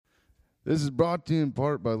This is brought to you in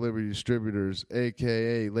part by Liberty Distributors,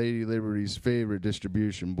 a.k.a. Lady Liberty's favorite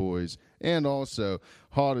distribution boys, and also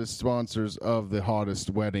hottest sponsors of the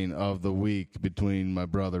hottest wedding of the week between my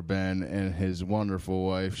brother Ben and his wonderful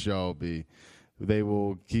wife Shelby. They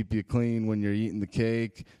will keep you clean when you're eating the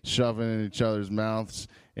cake, shoving it in each other's mouths,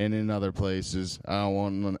 and in other places. I don't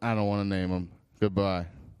want to name them. Goodbye.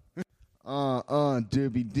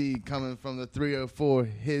 Doobie D coming from the 304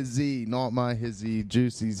 Hizzy, not my Hizzy,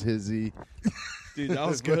 Juicy's Hizzy. Dude, that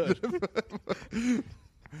was good.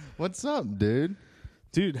 What's up, dude?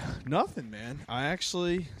 Dude, nothing, man. I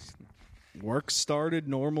actually, work started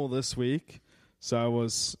normal this week, so I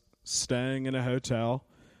was staying in a hotel.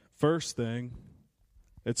 First thing,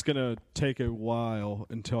 it's going to take a while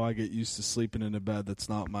until I get used to sleeping in a bed that's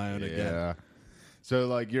not my own again. Yeah. So,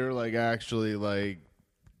 like, you're, like, actually, like,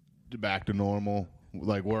 back to normal,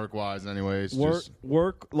 like work-wise anyways.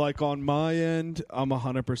 Work, like on my end, I'm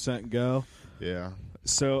 100% go. Yeah.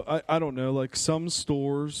 So I don't know, like some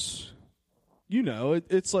stores, you know,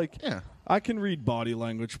 it's like I can read body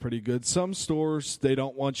language pretty good. Some stores, they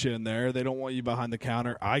don't want you in there. They don't want you behind the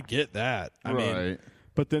counter. I get that. I mean,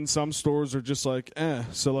 but then some stores are just like,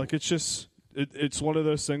 So like it's just it's one of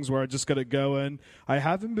those things where I just got to go in. I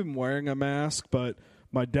haven't been wearing a mask, but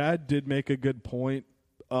my dad did make a good point.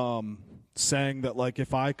 Saying that, like,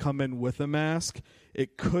 if I come in with a mask,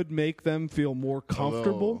 it could make them feel more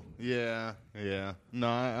comfortable. Yeah. No,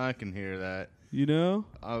 I can hear that. You know?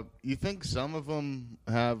 You think some of them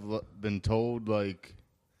have been told, like,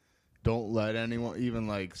 don't let anyone, even,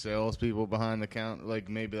 like, salespeople behind the counter, like,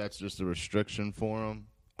 maybe that's just a restriction for them?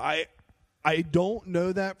 I don't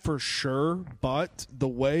know that for sure, but the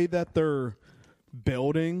way that they're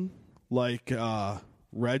building, like,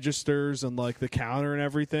 registers and like the counter and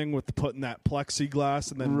everything with putting that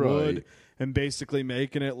plexiglass and then wood and basically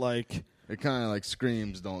making it like it kind of like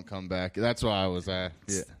screams don't come back. That's why I was at.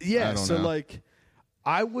 Yeah. So know. Like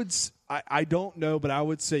I don't know, but I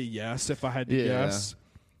would say yes if I had to guess.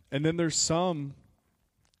 And then there's some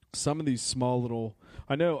of these small little,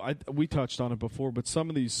 I know we touched on it before, but some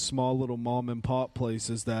of these small little mom and pop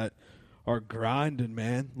places that are grinding,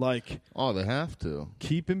 man. Like, oh, they have to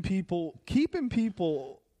keeping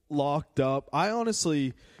people locked up. I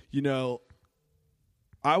honestly, you know,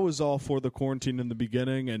 I was all for the quarantine in the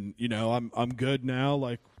beginning, and you know, I'm good now.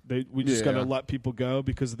 Like, we just got to let people go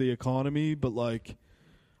because of the economy. But like,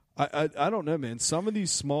 I don't know, man. Some of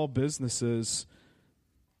these small businesses,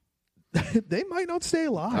 they might not stay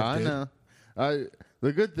alive. I know.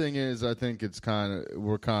 The good thing is, I think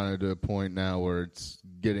we're kind of to a point now where it's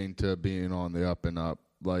getting to being on the up and up.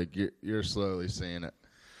 Like you're slowly seeing it.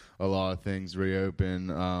 A lot of things reopen.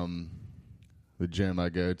 The gym I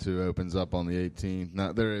go to opens up on the 18th.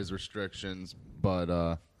 Now there is restrictions,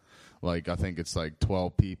 but like I think it's like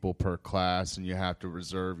 12 people per class, and you have to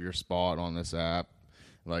reserve your spot on this app.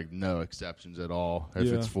 Like no exceptions at all.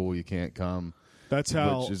 If it's full, you can't come. Which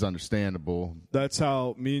is understandable. That's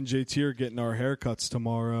how me and JT are getting our haircuts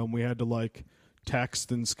tomorrow, and we had to like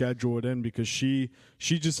text and schedule it in because she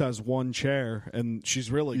just has one chair and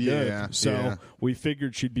she's really good. So we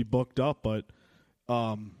figured she'd be booked up, but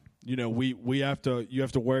you know, you have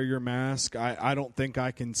to wear your mask. I don't think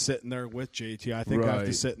I can sit in there with JT. I think I have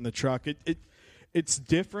to sit in the truck. It's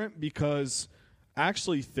different because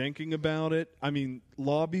actually thinking about it, I mean,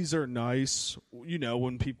 lobbies are nice, you know,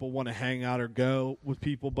 when people want to hang out or go with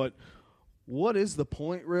people, but what is the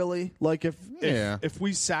point really? Like if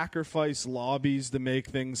we sacrifice lobbies to make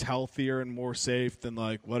things healthier and more safe, then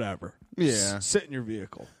like whatever. Yeah. Sit in your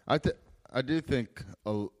vehicle. I do think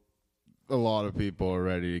a lot of people are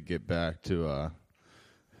ready to get back to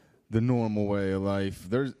the normal way of life.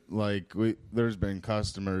 There's been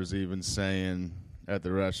customers even saying at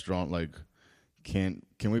the restaurant, like, can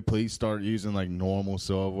we please start using like normal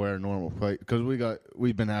silverware, normal plate? Because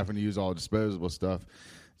we've been having to use all disposable stuff.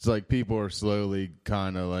 It's like people are slowly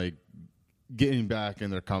kind of like getting back in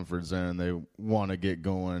their comfort zone. They want to get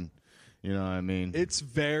going. You know what I mean? It's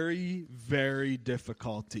very, very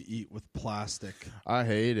difficult to eat with plastic. I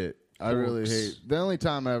hate it. Forks. I really hate it. The only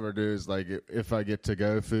time I ever do is like if I get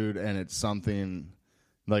to-go food and it's something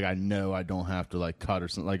like I know I don't have to like cut or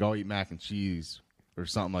something. Like I'll eat mac and cheese or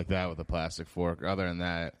something like that with a plastic fork. Other than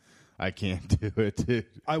that, I can't do it, dude.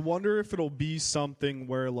 I wonder if it'll be something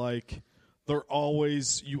where like you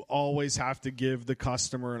always have to give the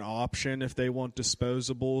customer an option if they want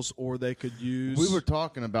disposables, or they could use. We were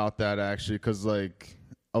talking about that actually, because like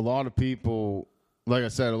a lot of people, like I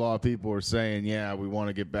said, a lot of people are saying, yeah, we want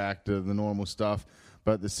to get back to the normal stuff,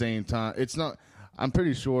 but at the same time, it's not. I'm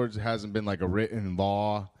pretty sure it hasn't been like a written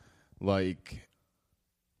law, like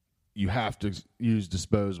you have to use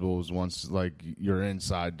disposables once like your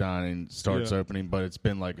inside dining starts opening, but it's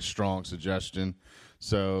been like a strong suggestion.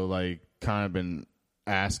 So like kind of been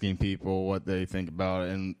asking people what they think about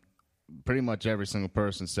it, and pretty much every single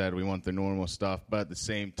person said we want the normal stuff, but at the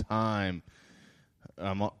same time,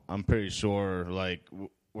 I'm pretty sure like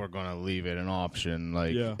we're gonna leave it an option.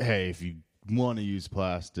 Like, hey, if you want to use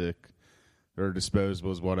plastic or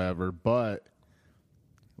disposables, whatever, but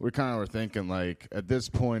we kind of were thinking, like, at this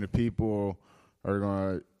point, if people are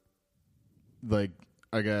going to, like,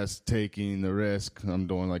 I guess, taking the risk, I'm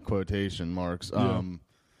doing, like, quotation marks,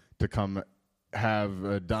 to come have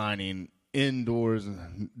a dining indoors.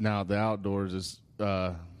 Now the outdoors is,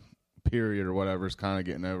 period or whatever is kind of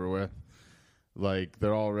getting over with. Like,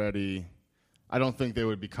 they're already, I don't think they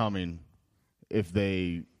would be coming if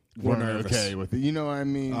they weren't okay with it. You know what I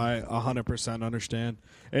mean? I 100% understand.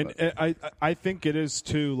 And I think it is,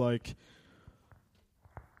 too, like,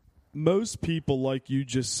 most people, like you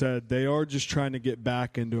just said, they are just trying to get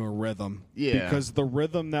back into a rhythm. Yeah. Because the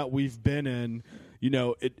rhythm that we've been in, you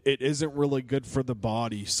know, it isn't really good for the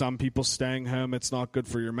body. Some people staying home, it's not good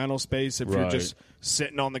for your mental space. If you're just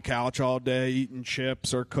sitting on the couch all day eating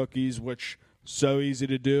chips or cookies, which so easy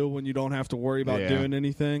to do when you don't have to worry about doing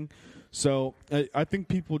anything. So I think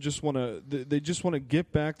people just want to they just want to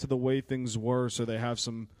get back to the way things were, so they have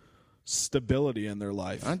some stability in their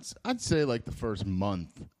life. I'd say like the first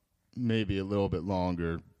month, maybe a little bit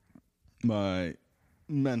longer, my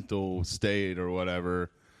mental state or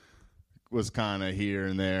whatever was kind of here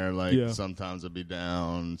and there. Like sometimes I'd be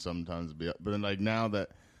down, sometimes I'd be up. But then like now that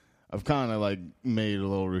I've kind of like made a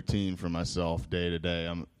little routine for myself day to day,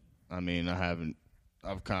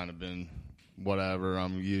 I've kind of been whatever.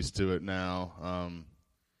 I'm used to it now.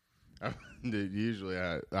 Usually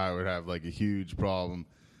I would have like a huge problem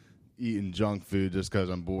eating junk food just because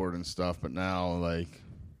I'm bored and stuff. But now, like,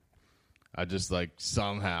 I just like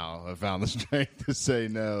somehow I found the strength to say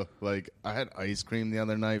no. Like, I had ice cream the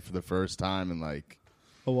other night for the first time in like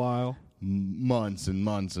a while, months and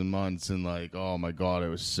months and months, and like, oh my God, it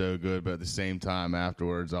was so good. But at the same time,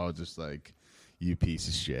 afterwards, I was just like, you piece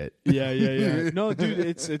of shit. Yeah. No, dude,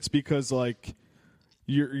 it's because like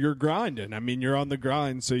you're grinding. I mean, you're on the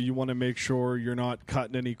grind, so you want to make sure you're not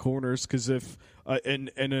cutting any corners. Because if in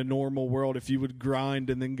a normal world, if you would grind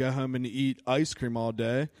and then go home and eat ice cream all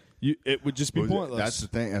day, it would just be pointless. That's the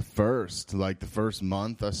thing. At first, like the first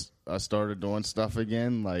month, I started doing stuff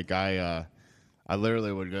again. Like I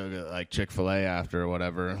literally would go to like Chick-fil-A after or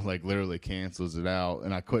whatever, like literally cancels it out.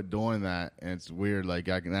 And I quit doing that. And it's weird. Like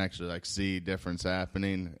I can actually like see difference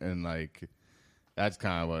happening. And like, that's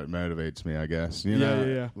kind of what motivates me, I guess. You know?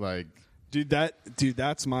 Yeah. Like, dude,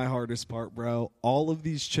 that's my hardest part, bro. All of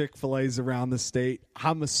these Chick-fil-A's around the state,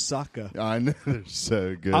 I'm a sucker. I know they're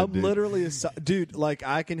so good. I'm literally a sucker. Dude, like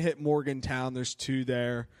I can hit Morgantown. There's 2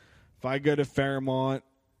 there. If I go to Fairmont,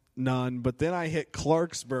 none. But then I hit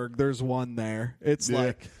Clarksburg. There's 1 there. It's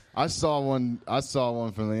like I saw one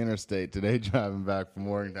from the interstate today driving back from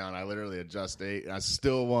Morgantown. I literally had just ate. I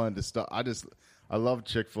still wanted to stop. I love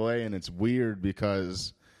Chick-fil-A, and it's weird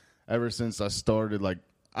because ever since I started, like,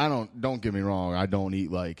 don't get me wrong, I don't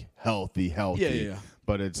eat like healthy. Yeah.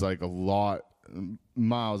 But it's like a lot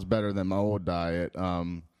miles better than my old diet.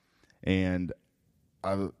 And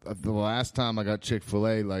the last time I got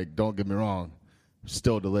Chick-fil-A, like, don't get me wrong,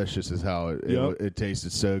 still delicious as how it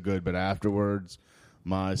tasted so good. But afterwards,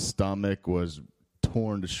 my stomach was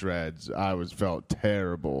torn to shreds. I felt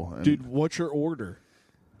terrible. And dude, what's your order?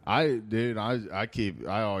 I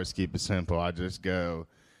always keep it simple. I just go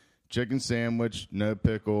chicken sandwich, no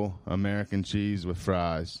pickle, American cheese with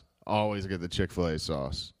fries. Always get the Chick-fil-A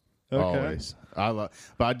sauce. Okay. Always. But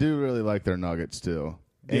I do really like their nuggets too.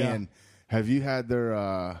 Yeah. And have you had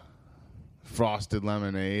their frosted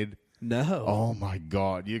lemonade? No. Oh my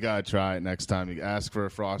God. You gotta try it next time. You ask for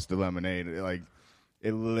a frosted lemonade.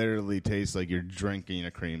 It literally tastes like you're drinking a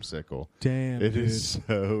creamsicle. Damn, It dude. is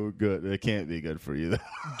so good. It can't be good for you, though.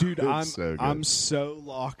 Dude, so I'm so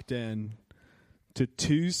locked in to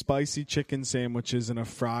 2 spicy chicken sandwiches and a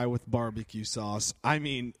fry with barbecue sauce. I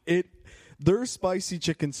mean, their spicy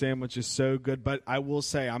chicken sandwich is so good, but I will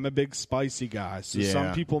say I'm a big spicy guy, so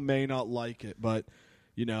some people may not like it, but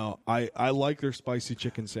you know, I like their spicy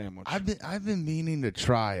chicken sandwich. I've been meaning to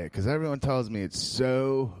try it because everyone tells me it's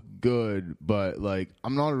so good, but like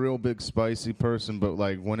I'm not a real big spicy person, but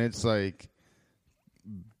like when it's like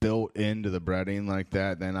built into the breading like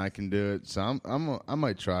that, then I can do it. So I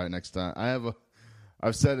might try it next time. I have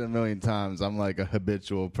I've said it a million times. I'm like a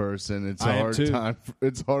habitual person. It's a hard time.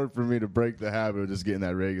 It's hard for me to break the habit of just getting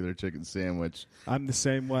that regular chicken sandwich. I'm the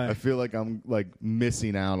same way. I feel like I'm like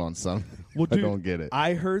missing out on something. Well, dude, I don't get it.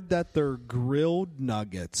 I heard that their grilled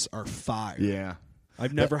nuggets are fire. Yeah,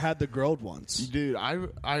 I've never had the grilled ones. Dude,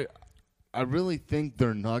 I really think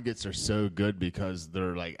their nuggets are so good because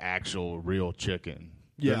they're like actual real chicken.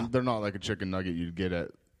 Yeah, they're not like a chicken nugget you'd get at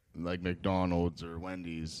like McDonald's or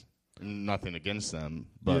Wendy's. Nothing against them,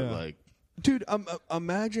 but like, dude,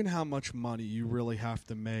 imagine how much money you really have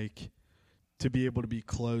to make to be able to be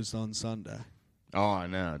closed on Sunday. Oh, I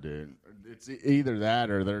know, dude. It's either that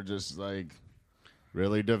or they're just like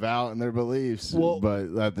really devout in their beliefs. Well,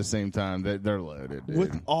 but at the same time, they're loaded, dude.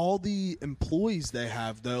 With all the employees they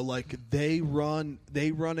have, though, like they run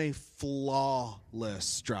a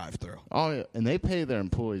flawless drive-through. Oh, yeah, and they pay their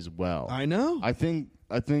employees well. I know. I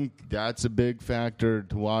think that's a big factor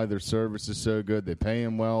to why their service is so good. They pay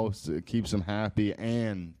them well, so it keeps them happy.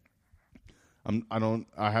 And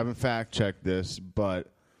I haven't fact checked this,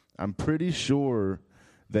 but I'm pretty sure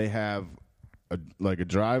they have a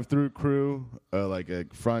drive-through crew, like a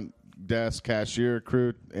front desk cashier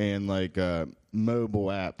crew, and like a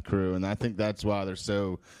mobile app crew. And I think that's why they're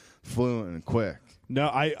so fluent and quick. No,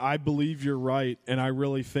 I believe you're right, and I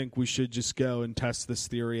really think we should just go and test this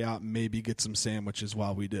theory out and maybe get some sandwiches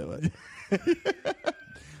while we do it.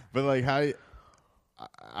 But like how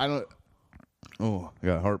I don't. Oh, I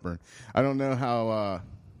got heartburn. I don't know how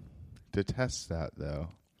to test that though.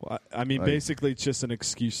 Well, I mean, basically, it's just an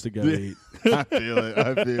excuse to go eat. I feel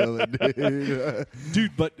it, dude.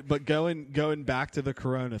 Dude, but going back to the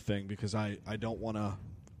Corona thing, because I don't want to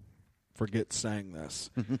forget saying this.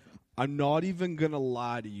 I'm not even going to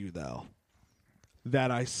lie to you, though, that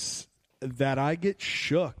I get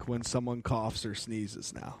shook when someone coughs or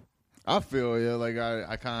sneezes now. I feel you. Like,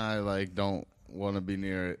 I kind of, like, don't want to be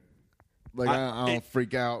near it. Like, I don't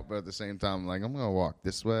freak out, but at the same time, like, I'm going to walk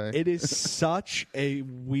this way. It is such a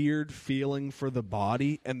weird feeling for the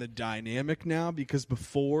body and the dynamic now, because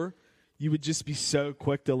before you would just be so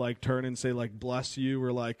quick to, like, turn and say, like, bless you,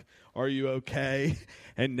 or, like, are you okay?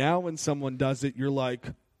 And now when someone does it, you're like,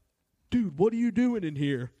 dude, what are you doing in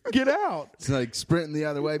here? Get out. It's like sprinting the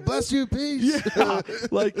other way. Bless you, peace. Yeah.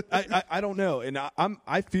 Like, I don't know. And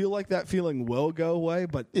I feel like that feeling will go away,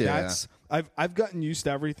 but I've gotten used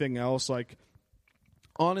to everything else. Like,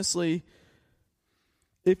 honestly,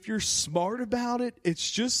 if you're smart about it,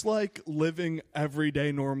 it's just like living every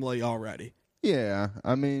day normally already. Yeah.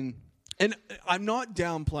 I mean, and I'm not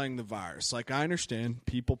downplaying the virus. Like, I understand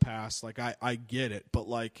people pass. Like, I get it. But,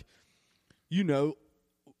 like, you know,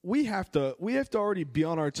 we have to already be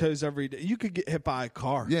on our toes every day. You could get hit by a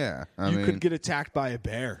car. Yeah. You could get attacked by a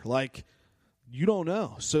bear. Like, you don't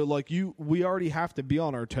know. So, like, we already have to be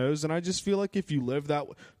on our toes. And I just feel like if you live that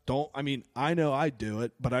way, I know I do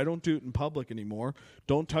it, but I don't do it in public anymore.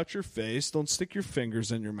 Don't touch your face. Don't stick your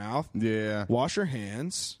fingers in your mouth. Yeah. Wash your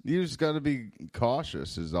hands. You just got to be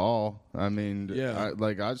cautious is all. I mean, yeah.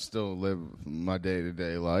 I still live my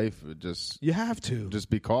day-to-day life. You have to. Just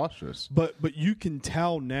be cautious. But you can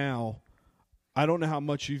tell now. I don't know how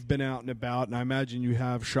much you've been out and about, and I imagine you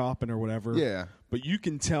have shopping or whatever. Yeah. But you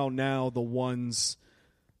can tell now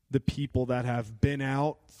the people that have been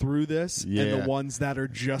out through this and the ones that are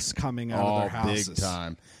just coming out of their houses. Big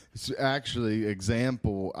time. It's actually,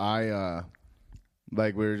 example,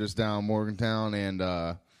 we were just down in Morgantown,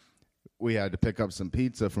 and we had to pick up some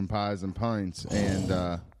pizza from Pies and Pints.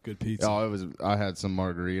 And good pizza. I had some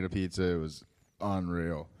margarita pizza. It was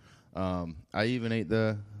unreal. I even ate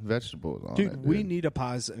the vegetables on it. Dude, we need a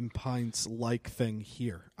Pies and Pints like thing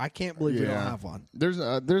here. I can't believe we don't have one.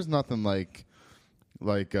 There's nothing like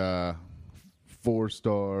 4-star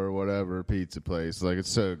or whatever pizza place. Like, it's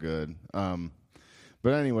so good.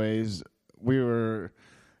 But anyways, it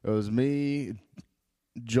was me,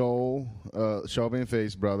 Joel, Shelby and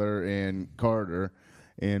Faye's brother, and Carter,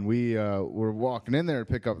 and we were walking in there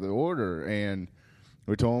to pick up the order, and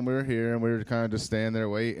we told them we were here, and we were kind of just standing there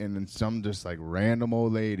waiting, and some just like random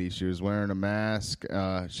old lady. She was wearing a mask.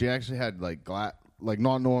 She actually had like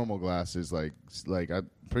not normal glasses, like I'm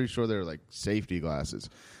pretty sure they were like safety glasses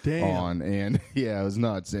on, and yeah, it was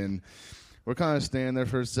nuts. And we're kind of standing there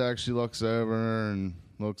for a sec. She looks over and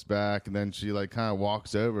looks back, and then she like kind of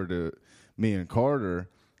walks over to me and Carter.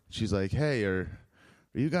 She's like, "Hey, are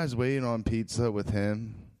you guys waiting on pizza with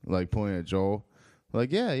him?" Like, pointing at Joel.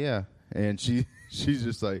 Like, yeah. And she's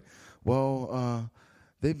just like, "Well,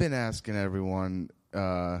 they've been asking everyone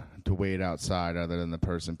to wait outside other than the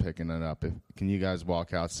person picking it up. Can you guys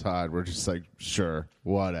walk outside? We're just like, sure,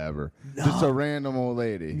 whatever. No. Just a random old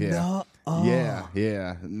lady. Yeah. No.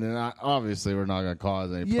 Yeah. And then obviously, we're not going to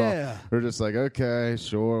cause any problem. We're just like, okay,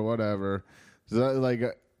 sure, whatever. So, like,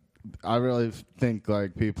 I really think,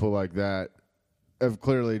 like, people like that have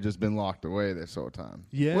clearly just been locked away this whole time.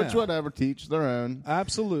 Yeah. Which, whatever, teach their own.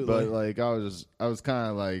 Absolutely. But, like, I was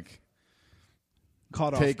kind of, like,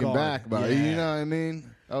 caught taken off guard. back by it. You know what I mean?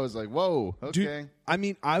 I was like, whoa, okay. Dude, I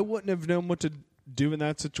mean, I wouldn't have known what to do in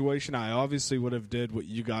that situation. I obviously would have did what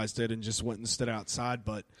you guys did and just went and stood outside.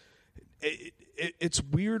 But it's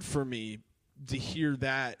weird for me to hear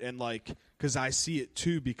that and, like, because I see it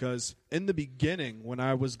too, because in the beginning when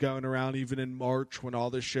I was going around, even in March when all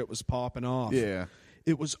this shit was popping off,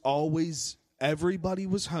 it was always everybody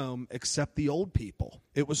was home except the old people.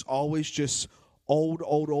 It was always just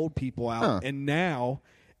old people out. And now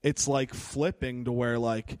it's like flipping to where,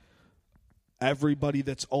 like, everybody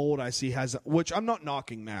that's old I see has, which I'm not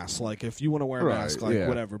knocking masks. Like, if you want to wear a mask, like,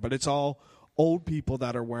 whatever. But it's all old people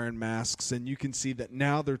that are wearing masks, and you can see that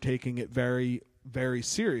now they're taking it very, very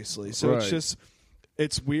seriously. So it's just,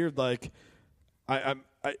 it's weird. Like,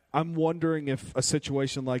 I'm wondering if a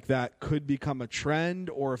situation like that could become a trend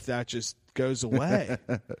or if that just goes away.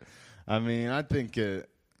 I mean, I think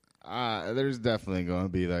there's definitely going to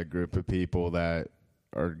be that group of people that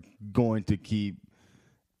are going to keep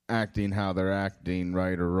acting how they're acting,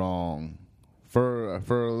 right or wrong, for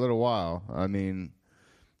a little while. I mean,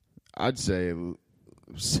 I'd say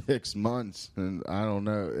 6 months, and I don't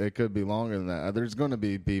know. It could be longer than that. There's going to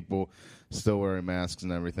be people still wearing masks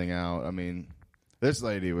and everything out. I mean, this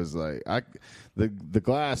lady was like, the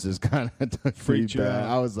glasses kind of freaked me out.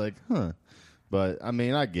 I was like, huh. But, I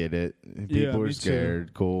mean, I get it. People are scared.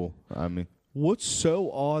 Too. Cool. I mean. What's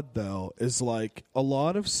so odd, though, is, like, a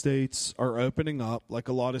lot of states are opening up. Like,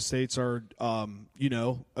 a lot of states are,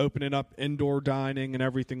 opening up indoor dining and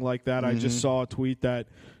everything like that. Mm-hmm. I just saw a tweet that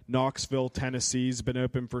Knoxville, Tennessee's been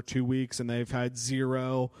open for 2 weeks, and they've had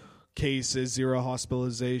 0 cases, 0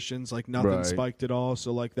 hospitalizations. Like, nothing spiked at all.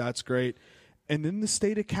 So, like, that's great. And then the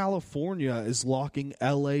state of California is locking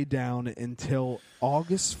L.A. down until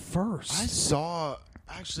August 1st.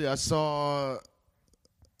 I saw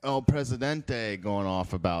El Presidente going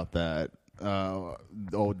off about that.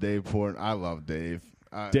 Old Dave Portnoy. I love Dave.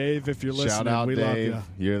 Dave, if you're listening, shout out we Dave. love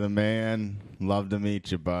you. You're the man. Love to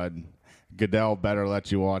meet you, bud. Goodell better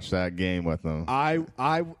let you watch that game with him.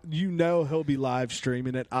 He'll be live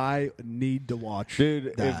streaming it. I need to watch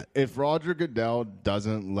that. If Roger Goodell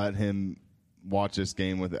doesn't let him watch this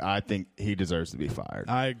game with it, I think he deserves to be fired.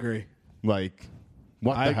 I agree. Like,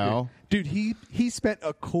 what the hell? Dude, he spent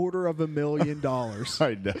 $250,000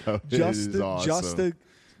 I know. Awesome. just to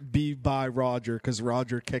be by Roger, because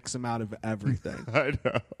Roger kicks him out of everything. I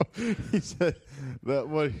know. He said,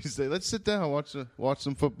 what did he say? Let's sit down and watch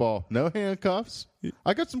some football. No handcuffs.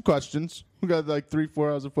 I got some questions. We got like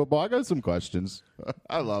 3-4 hours of football. I got some questions.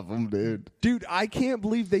 I love him, dude. Dude, I can't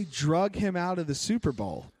believe they drug him out of the Super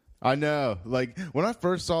Bowl. I know. Like, when I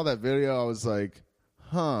first saw that video, I was like,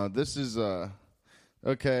 this is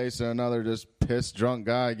okay, so another just pissed drunk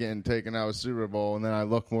guy getting taken out of Super Bowl. And then I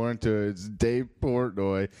look more into it. It's Dave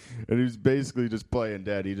Portnoy, and he's basically just playing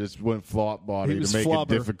dead. He just went flop body to make it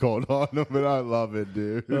difficult on him, and I love it,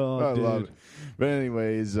 dude. I love it. But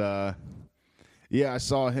anyways, I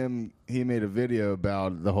saw him. He made a video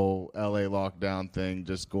about the whole L.A. lockdown thing,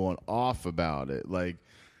 just going off about it. Like,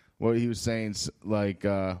 what he was saying, like,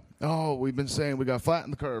 we've been saying we got to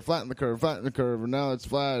flatten the curve, and now it's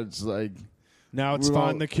flat. It's like, now it's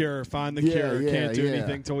find the cure. Can't do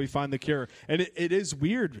anything till we find the cure. And it is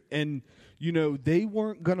weird. And, they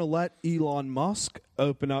weren't going to let Elon Musk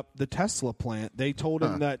open up the Tesla plant. They told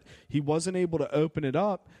him that he wasn't able to open it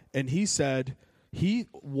up. And he said he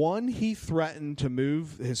threatened to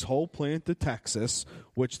move his whole plant to Texas,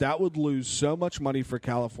 which that would lose so much money for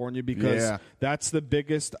California, because that's the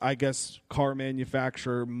biggest, I guess, car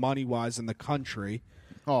manufacturer money-wise in the country.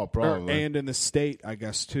 Oh, probably. And in the state, I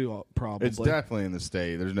guess, too, probably. It's definitely in the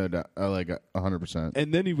state. There's no doubt. Like 100%.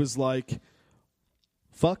 And then he was like,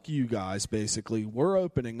 fuck you guys, basically. We're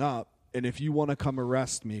opening up, and if you want to come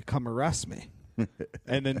arrest me, come arrest me.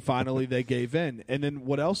 And then finally they gave in. And then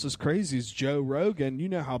what else is crazy is Joe Rogan. You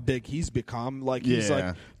know how big he's become. Like, he's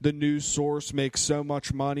like the news source, makes so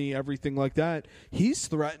much money, everything like that. He's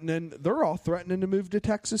threatening. They're all threatening to move to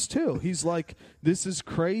Texas too. He's like, this is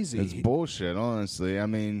crazy. It's bullshit, honestly. I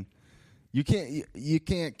mean, you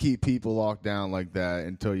can't keep people locked down like that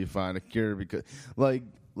until you find a cure, because like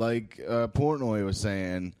Portnoy was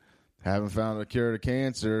saying, haven't found a cure to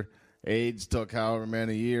cancer. AIDS took however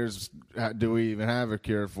many years. Do we even have a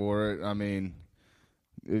cure for it? I mean,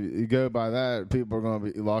 you go by that, people are going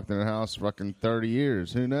to be locked in their house fucking 30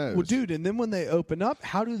 years. Who knows? Well, dude, and then when they open up,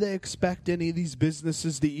 how do they expect any of these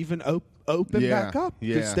businesses to even open back up?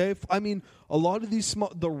 Yeah. I mean, a lot of these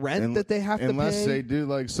the rent that they have to pay. Unless they do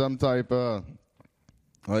like some type of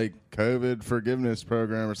like COVID forgiveness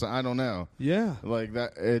program or something. I don't know. Yeah. Like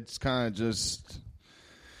that. It's kind of just,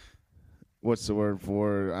 what's the word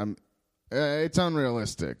for it? It's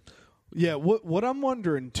unrealistic. Yeah. What I'm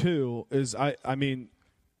wondering too is I mean,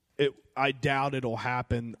 I doubt it'll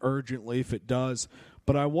happen urgently if it does,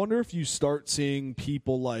 but I wonder if you start seeing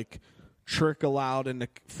people like trickle out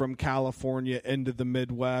from California into the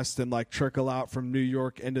Midwest and like trickle out from New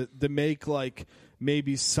York into to make like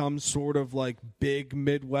maybe some sort of like big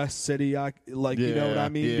Midwest city, you know what I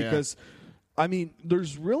mean? Yeah. Because I mean,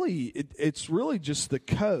 there's really it's really just the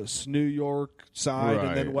coast, New York side,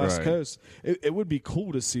 and then West Coast. It would be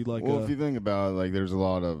cool to see like. Well, if you think about it, like, there's a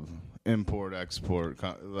lot of import export,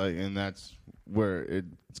 like, and that's where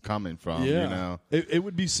it's coming from. Yeah. You know, it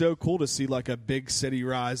would be so cool to see like a big city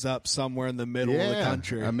rise up somewhere in the middle of the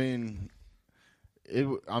country. I mean,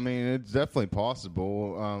 it's definitely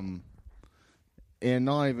possible, and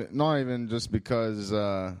not even just because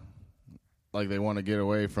like they want to get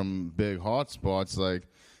away from big hot spots. Like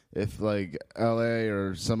if like L.A.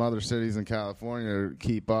 or some other cities in California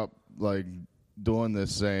keep up like doing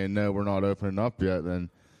this, saying no, we're not opening up yet, then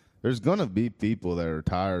there's gonna be people that are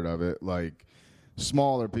tired of it, like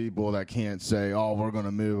smaller people that can't say, "Oh, we're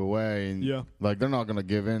gonna move away," and like they're not gonna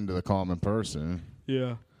give in to the common person.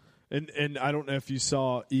 Yeah. And I don't know if you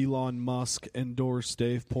saw Elon Musk endorse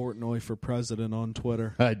Dave Portnoy for president on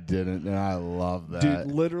Twitter. I didn't, and I love that.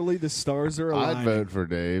 Dude, literally the stars are aligning. I'd vote for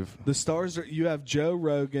Dave. The stars are. You have Joe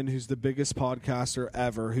Rogan, who's the biggest podcaster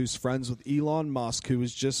ever, who's friends with Elon Musk, who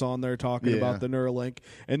was just on there talking about the Neuralink.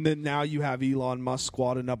 And then now you have Elon Musk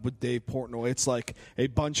squatting up with Dave Portnoy. It's like a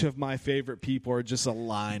bunch of my favorite people are just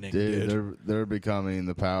aligning, dude. They're becoming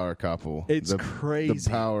the power couple. It's crazy. The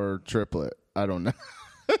power triplet. I don't know.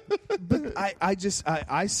 But I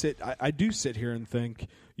do sit here and think,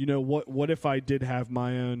 you know, what if I did have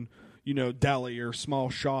my own, you know, deli or small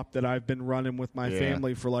shop that I've been running with my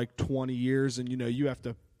family for like 20 years, and you know, you have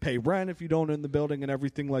to pay rent if you don't own the building and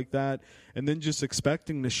everything like that, and then just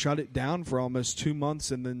expecting to shut it down for almost 2 months,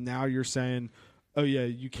 and then now you're saying, oh yeah,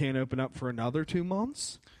 you can't open up for another 2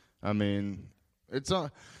 months? I mean, I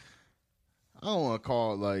don't want to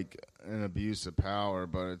call it like an abuse of power,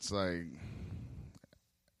 but it's like,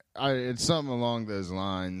 it's something along those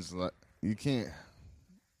lines. Like, you can't.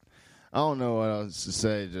 I don't know what else to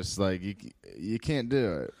say. Just like you can't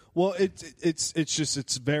do it. Well,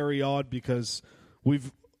 it's very odd because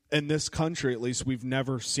we've, in this country at least, we've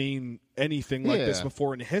never seen anything like this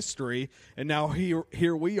before in history, and now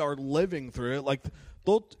here we are living through it. Like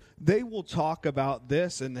they will talk about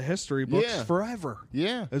this in the history books forever.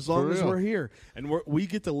 Yeah, as long as we're here and we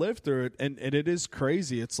get to live through it, and it is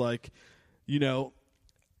crazy. It's like, you know,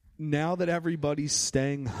 now that everybody's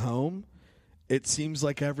staying home, it seems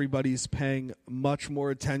like everybody's paying much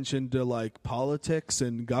more attention to like politics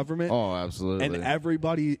and government. Oh, absolutely. And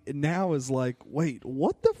everybody now is like, wait,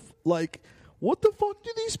 what the fuck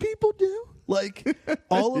do these people do? Like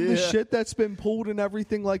all of the shit that's been pulled and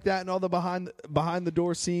everything like that, and all the behind the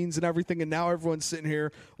door scenes and everything, and now everyone's sitting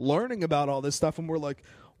here learning about all this stuff, and we're like,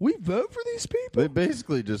 we vote for these people? They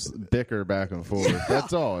basically just bicker back and forth. Yeah.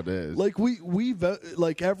 That's all it is. Like we vote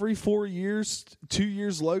like every 4 years, 2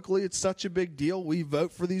 years locally. It's such a big deal. We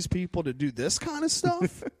vote for these people to do this kind of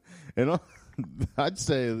stuff. And I'd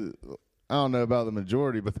say, I don't know about the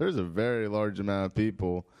majority, but there's a very large amount of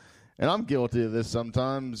people, and I'm guilty of this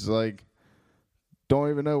sometimes, like, don't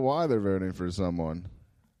even know why they're voting for someone.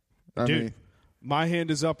 I mean, my hand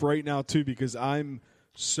is up right now too, because I'm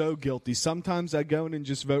so guilty. Sometimes I go in and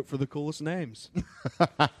just vote for the coolest names.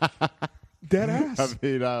 Dead ass. I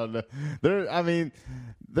mean, I don't know.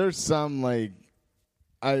 There's some, like,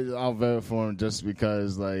 I'll vote for them just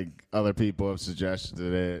because, like, other people have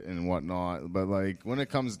suggested it and whatnot. But, like, when it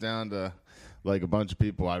comes down to, like, a bunch of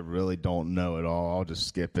people I really don't know at all, I'll just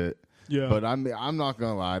skip it. Yeah. But I'm not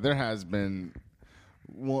gonna lie. There has been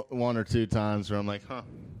one or two times where I'm like,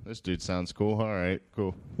 this dude sounds cool. All right,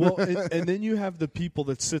 cool. Well, and then you have the people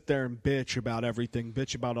that sit there and bitch about everything,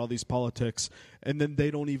 bitch about all these politics, and then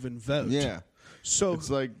they don't even vote. Yeah. So it's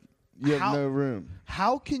like you have no room.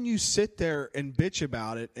 How can you sit there and bitch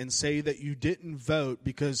about it and say that you didn't vote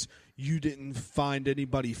because you didn't find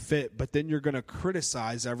anybody fit, but then you're going to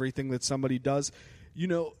criticize everything that somebody does? You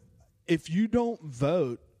know, if you don't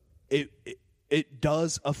vote, it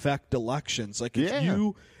does affect elections. Like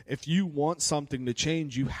if you want something to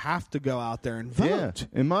change, you have to go out there and vote.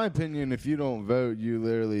 Yeah. In my opinion, if you don't vote, you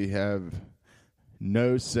literally have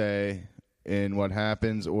no say in what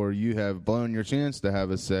happens, or you have blown your chance to have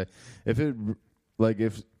a say. If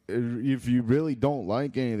you really don't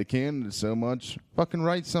like any of the candidates so much, fucking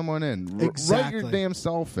write someone in. Exactly. Write your damn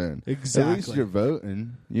self in. Exactly. At least you're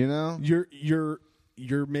voting, you know?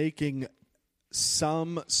 You're making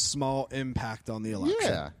some small impact on the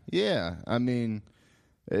election. Yeah. I mean,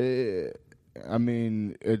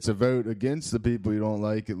 it's a vote against the people you don't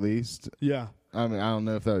like, at least. Yeah. I mean, I don't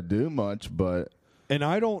know if that would do much, but... And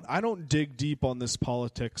I don't dig deep on this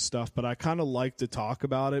politics stuff, but I kind of like to talk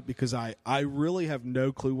about it because I really have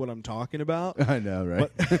no clue what I'm talking about. I know, right?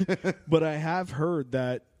 But I have heard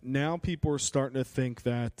that now people are starting to think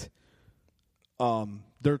that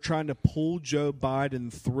they're trying to pull Joe Biden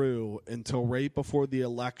through until right before the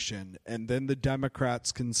election, and then the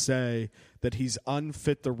Democrats can say that he's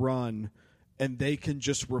unfit to run, and they can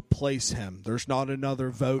just replace him. There's not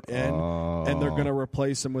another vote in, and they're going to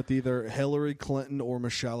replace him with either Hillary Clinton or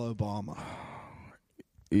Michelle Obama.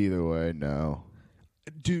 Either way, no.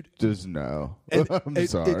 Dude. Just no. I'm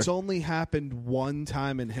sorry. It's only happened one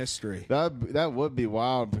time in history. That would be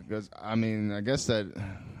wild because, I mean, I guess that...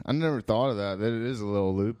 I never thought of that. That it is a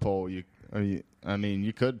little loophole. You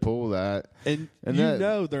could pull that. And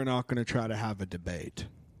know they're not going to try to have a debate.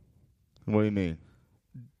 What do you mean?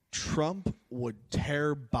 Trump would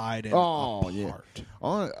tear Biden apart.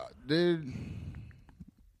 Yeah. Dude,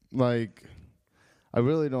 like, I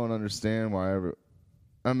really don't understand why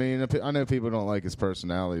I know people don't like his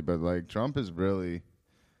personality, but, like, Trump has really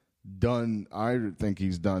done, I think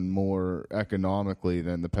he's done more economically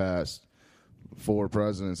than the past 4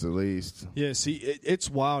 presidents at least. Yeah, see, it's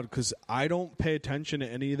wild because I don't pay attention to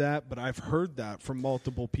any of that, but I've heard that from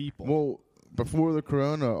multiple people. Well, before the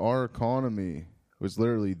corona, our economy was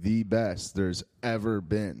literally the best there's ever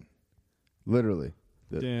been. Literally.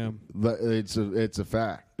 Damn. It's a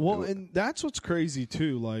fact. Well, and that's what's crazy,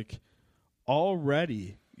 too. Like,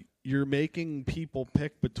 already you're making people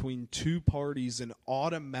pick between two parties and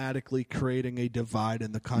automatically creating a divide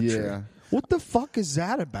in the country. Yeah. What the fuck is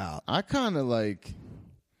that about? I kind of like...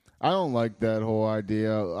 I don't like that whole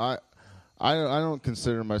idea. I don't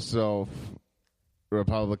consider myself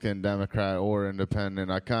Republican, Democrat, or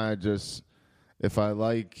Independent. I kind of just... If I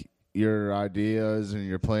like your ideas and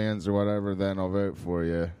your plans or whatever, then I'll vote for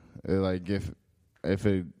you. Like, if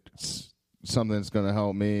it's something that's going to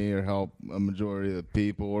help me or help a majority of the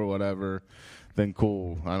people or whatever, then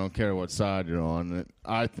cool. I don't care what side you're on.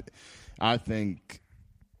 I think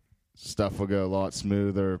stuff will go a lot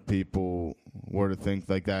smoother if people were to think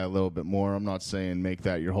like that a little bit more. I'm not saying make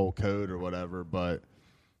that your whole code or whatever, but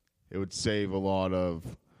it would save a lot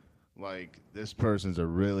of, like, this person's a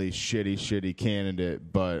really shitty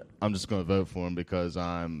candidate, but I'm just going to vote for him because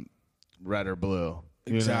I'm red or blue.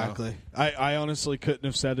 Exactly. I honestly couldn't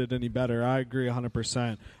have said it any better. I agree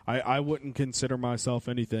 100%. I wouldn't consider myself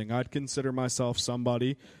anything. I'd consider myself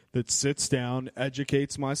somebody that sits down,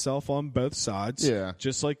 educates myself on both sides. Yeah.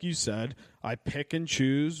 Just like you said, I pick and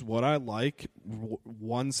choose what I like,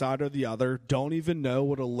 one side or the other. Don't even know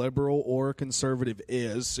what a liberal or a conservative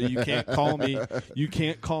is, so you can't call me. You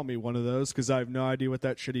can't call me one of those because I have no idea what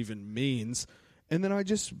that shit even means. And then I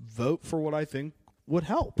just vote for what I think would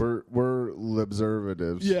help. We're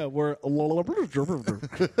libservatives. Yeah, we're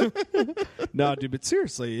no, dude. But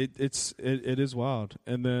seriously, it is wild.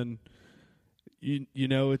 And then you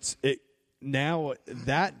know now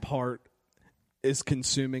that part is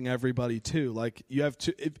consuming everybody too. Like, you have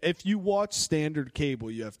to if you watch standard cable,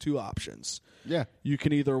 you have 2 options. Yeah, you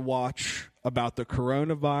can either watch about the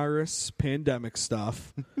coronavirus pandemic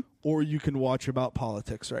stuff. Or you can watch about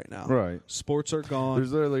politics right now. Right. Sports are gone.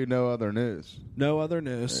 There's literally no other news. No other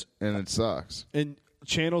news. And it sucks. And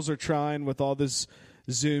channels are trying with all this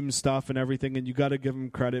Zoom stuff and everything, and you got to give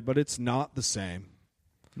them credit, but it's not the same.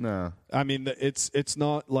 No. I mean, it's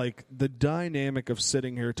not like the dynamic of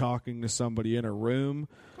sitting here talking to somebody in a room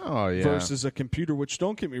versus a computer, which,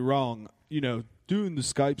 don't get me wrong, you know, doing the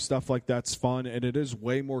Skype stuff like that's fun, and it is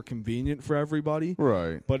way more convenient for everybody.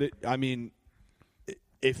 Right. But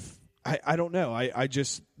if I don't know, I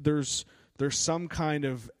just there's some kind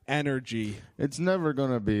of energy. It's never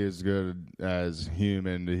going to be as good as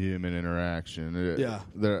human to human interaction.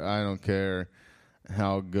 I don't care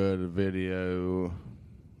how good a video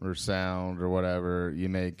or sound or whatever you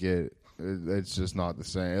make it. It's just not the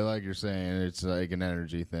same. Like you're saying, it's like an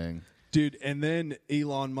energy thing, dude. And then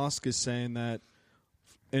Elon Musk is saying that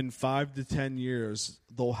in 5 to 10 years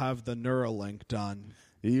they'll have the Neuralink done.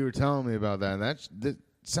 You were telling me about that, and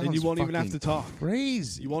sounds and you won't even have to talk.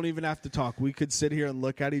 Crazy. You won't even have to talk. We could sit here and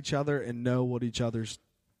look at each other and know what each other's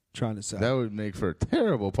trying to say. That would make for a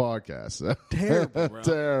terrible podcast. Terrible, bro.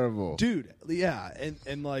 Terrible. Dude, yeah.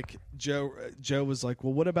 And like Joe was like,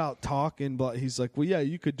 well, what about talking? But he's like, well, yeah,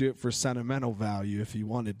 you could do it for sentimental value if you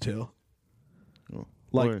wanted to.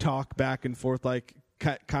 Like talk back and forth, like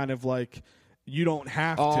kind of like you don't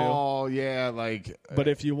have to. Oh yeah, like. But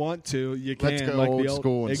if you want to, you can. Let's go like old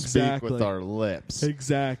school and exactly. speak with our lips.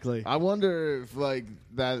 Exactly. I wonder if like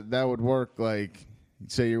that would work. Like,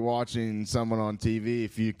 say you're watching someone on TV,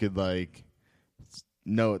 if you could like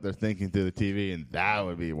know what they're thinking through the TV, and that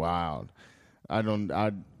would be wild. I don't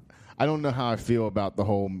know how I feel about the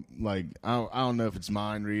whole like. I don't know if it's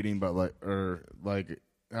mind reading, but like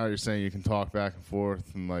how you're saying you can talk back and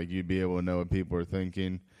forth and like you'd be able to know what people are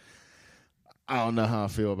thinking. I don't know how I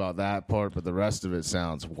feel about that part, but the rest of it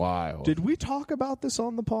sounds wild. Did we talk about this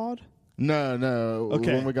on the pod? No.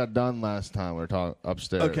 Okay. When we got done last time, we were talking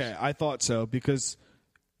upstairs. Okay, I thought so because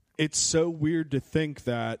it's so weird to think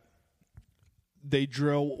that they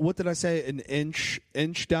drill. What did I say? An inch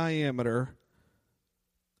diameter.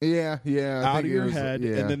 Yeah. Out of your head,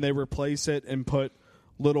 and then they replace it and put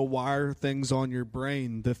little wire things on your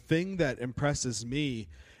brain. The thing that impresses me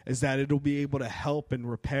is that it'll be able to help and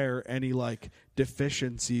repair any like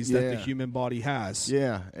deficiencies that the human body has.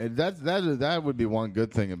 Yeah, and that would be one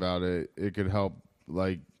good thing about it. It could help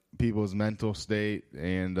like people's mental state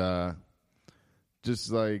and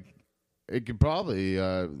just like it could probably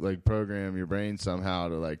like program your brain somehow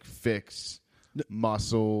to like fix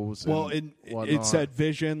muscles. Well, it said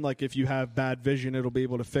vision. Like if you have bad vision, it'll be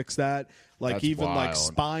able to fix that. Like That's even wild. like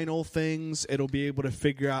spinal things, it'll be able to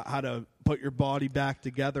figure out how to put your body back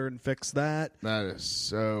together and fix that. That is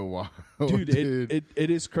so wild, dude. Dude. It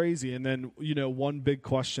is crazy. And then one big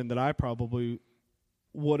question that I probably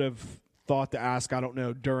would have thought to ask, I don't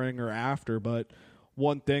know during or after, but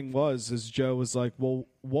one thing is Joe was like, well,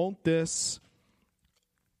 won't this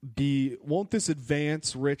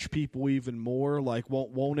advance rich people even more? Like,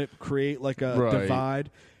 won't it create like a divide?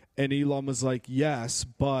 And Elon was like, yes,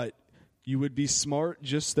 but you would be smart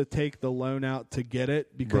just to take the loan out to get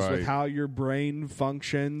it, because with how your brain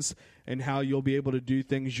functions and how you'll be able to do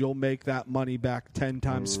things, you'll make that money back 10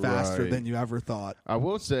 times faster than you ever thought. I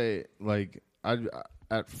will say, like,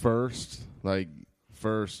 at first,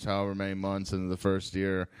 however many months into the first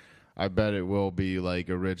year, I bet it will be like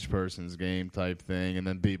a rich person's game type thing, and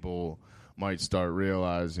then people might start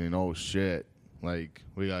realizing, oh shit, like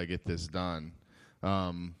we gotta get this done.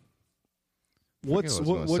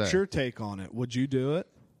 What's your take on it? Would you do it?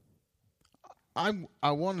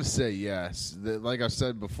 I want to say yes. Like I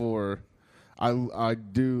said before, I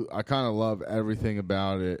kind of love everything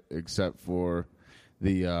about it except for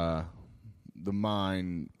the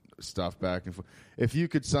mind stuff back and forth. If you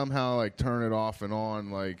could somehow like turn it off and on,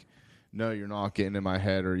 like, no, you're not getting in my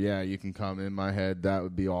head, or yeah, you can come in my head, that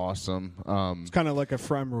would be awesome. It's kind of like a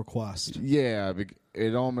friend request. Yeah,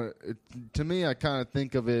 to me, I kind of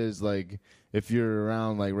think of it as like if you're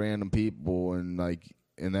around like random people and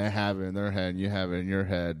they have it in their head and you have it in your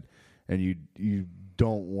head, and you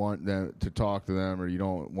don't want them to talk to them, or you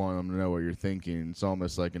don't want them to know what you're thinking. It's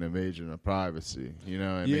almost like an invasion of privacy. You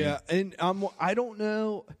know what I mean? Yeah, and I don't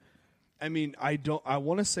know. I mean, I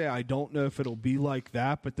want to say I don't know if it'll be like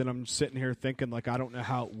that, but then I'm sitting here thinking like I don't know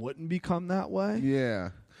how it wouldn't become that way. Yeah,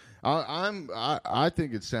 I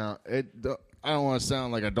think it sound it. I don't want to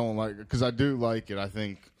sound like I don't like it, because I do like it. I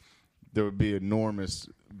think there would be enormous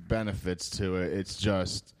benefits to it. It's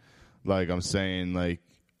just like I'm saying, like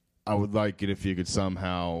I would like it if you could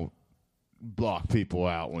somehow block people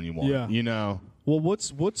out when you want. Yeah. You know. Well,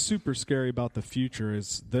 what's super scary about the future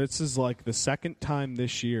is this is like the second time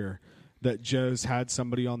this year that Joe's had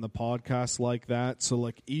somebody on the podcast like that. So,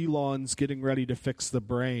 like, Elon's getting ready to fix the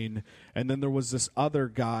brain. And then there was this other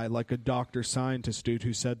guy, like a doctor scientist dude,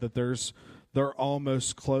 who said that they're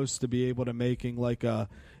almost close to be able to making, like, a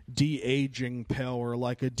de-aging pill or,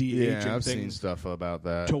 like, a de-aging thing. I've thing. seen stuff about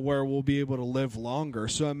that. To where we'll be able to live longer.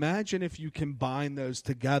 So imagine if you combine those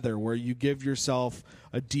together, where you give yourself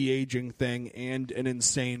a de-aging thing and an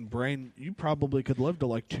insane brain. You probably could live to,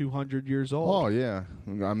 like, 200 years old. Oh, yeah.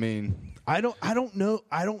 I mean, I don't know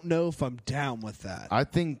if I'm down with that. I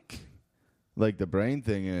think like the brain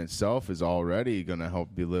thing in itself is already going to help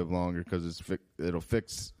you live longer, because it'll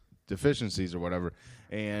fix deficiencies or whatever.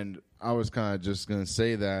 And I was kind of just going to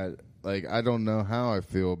say that, like, I don't know how I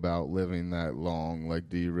feel about living that long. Like,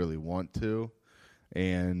 do you really want to?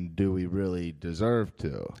 And do we really deserve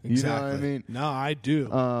to? Exactly. You know what I mean? No, I do.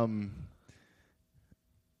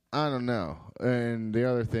 I don't know. And the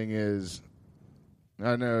other thing is,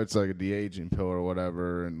 I know it's like a de-aging pill or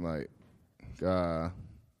whatever, and like the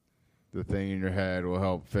thing in your head will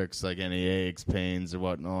help fix like any aches, pains, or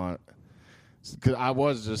whatnot. Cause I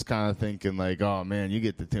was just kind of thinking like, oh man, you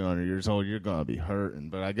get to 200 years old, you're gonna be hurting.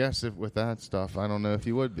 But I guess if with that stuff, I don't know if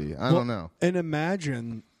you would be. I don't know. And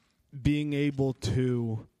imagine being able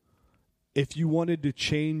to, if you wanted to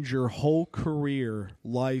change your whole career,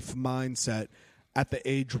 life, mindset at the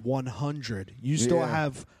age 100, you still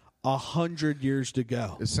have 100 years to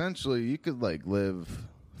go. Essentially, you could like live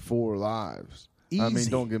 4 lives. Easy. I mean,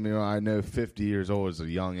 don't get me wrong. I know 50 years old is a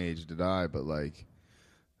young age to die, but like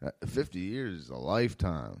 50 years is a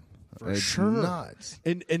lifetime. For it's sure. Nuts.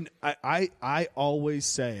 And I always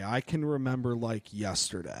say, I can remember like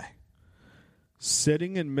yesterday,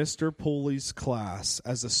 sitting in Mr. Pooley's class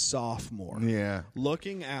as a sophomore,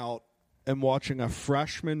 looking out and watching a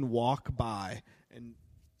freshman walk by and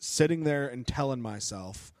sitting there and telling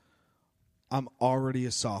myself, I'm already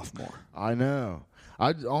a sophomore. I know.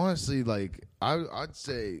 I'd honestly I'd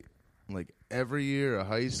say like every year of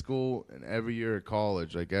high school and every year of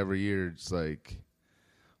college, like every year it's like,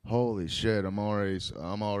 holy shit, I'm already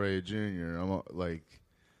a junior. I'm like,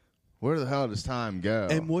 where the hell does time go?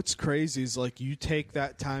 And what's crazy is like you take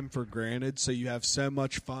that time for granted, so you have so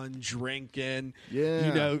much fun drinking,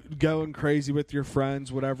 going crazy with your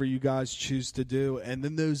friends, whatever you guys choose to do, and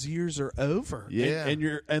then those years are over. Yeah, and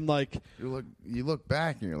you look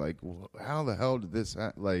back and you're like, well, how the hell did this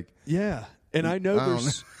like? Yeah, and I know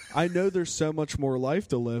there's so much more life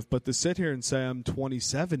to live, but to sit here and say I'm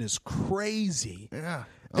 27 is crazy. Yeah,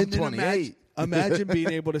 I'm 28. Imagine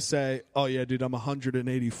being able to say, "Oh yeah, dude, I'm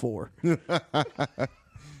 184."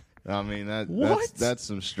 I mean that's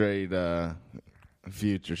some straight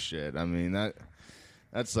future shit. I mean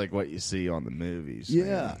that's like what you see on the movies. Yeah,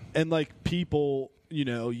 man. and like people,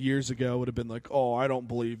 years ago would have been like, "Oh, I don't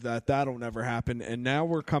believe that. That'll never happen." And now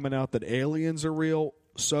we're coming out that aliens are real.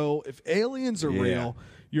 So if aliens are real,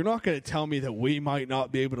 you're not going to tell me that we might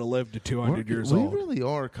not be able to live to 200 years old. We really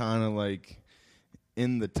are kind of like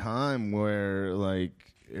in the time where like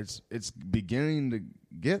it's beginning to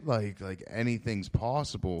get like anything's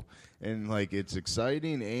possible, and like it's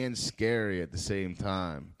exciting and scary at the same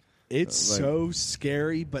time. It's so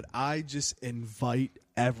scary, but I just invite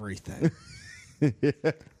everything.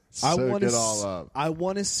 Soak it all up. I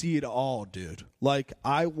want to see it all, dude. Like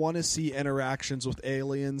I want to see interactions with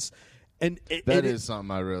aliens, and that is something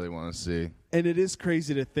I really want to see. And it is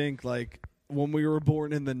crazy to think like when we were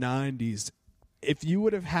born in the 90s. If you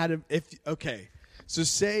would have had so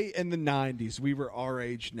say in the 90s we were our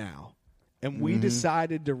age now, and we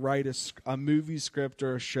decided to write a movie script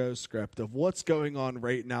or a show script of what's going on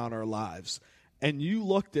right now in our lives, and you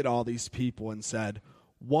looked at all these people and said,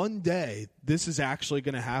 one day this is actually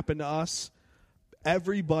going to happen to us,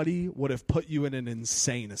 everybody would have put you in an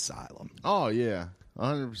insane asylum. Oh yeah,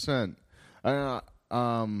 100%.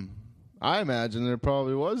 I imagine there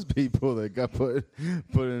probably was people that got put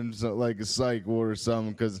in like a psych ward or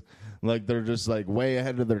something because like they're just like way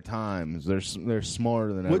ahead of their times. They're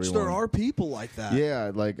smarter than everyone. Which there are people like that.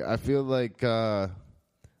 Yeah, like I feel like a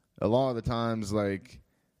lot of the times like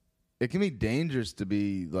it can be dangerous to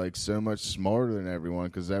be like so much smarter than everyone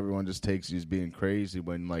because everyone just takes you as being crazy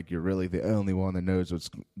when like you're really the only one that knows what's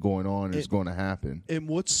going on and is going to happen. And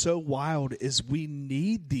what's so wild is we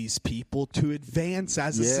need these people to advance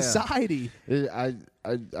as a society. I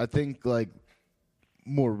think like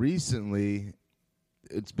more recently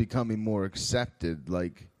it's becoming more accepted,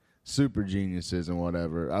 like super geniuses and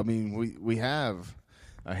whatever. I mean, we have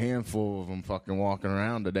a handful of them fucking walking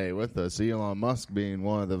around today with us. Elon Musk being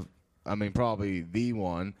one of the, I mean, probably the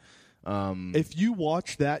one. If you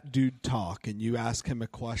watch that dude talk and you ask him a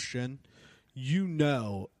question,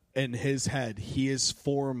 in his head he is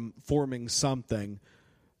forming something.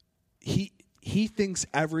 He thinks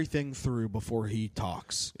everything through before he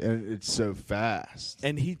talks. And it's so fast.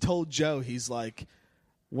 And he told Joe, he's like,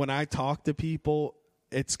 when I talk to people,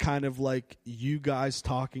 it's kind of like you guys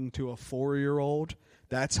talking to a 4-year-old.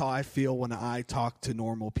 That's how I feel when I talk to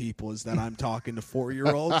normal people, is that I'm talking to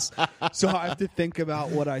 4-year-olds. So I have to think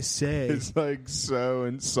about what I say. It's like so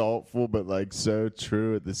insultful, but like so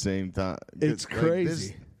true at the same time. It's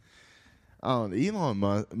crazy.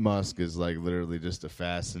 Elon Musk is like literally just a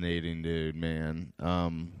fascinating dude, man.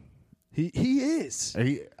 He is.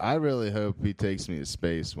 I really hope he takes me to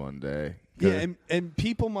space one day. Yeah, and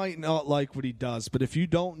people might not like what he does, but if you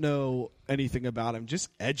don't know anything about him, just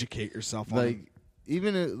educate yourself on him.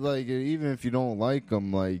 Even if you don't like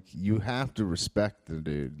him, like you have to respect the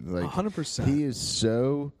dude. Like 100%. He is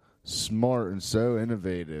so smart and so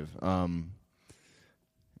innovative. And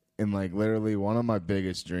And, like, literally one of my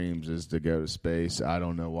biggest dreams is to go to space. I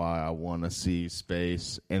don't know why I want to see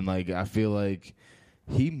space. And, like, I feel like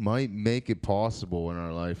he might make it possible in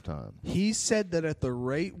our lifetime. He said that at the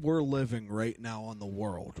rate we're living right now on the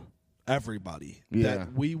world, everybody,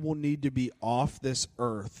 that we will need to be off this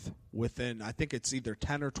earth within, I think it's either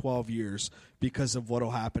 10 or 12 years because of what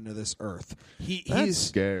will happen to this earth. That's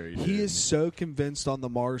scary. He is so convinced on the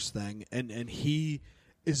Mars thing, and he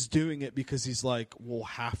is doing it because he's like, we'll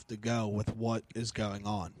have to go with what is going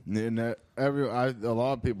on. And a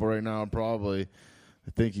lot of people right now probably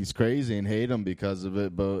think he's crazy and hate him because of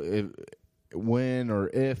it. But when or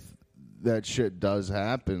if that shit does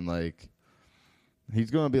happen, like,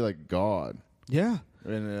 he's going to be like God. Yeah.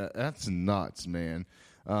 And that's nuts, man.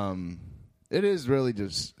 It is really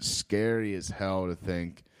just scary as hell to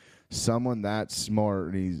think someone that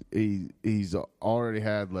smart, and he's already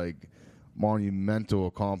had, like, monumental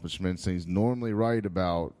accomplishments, and he's normally right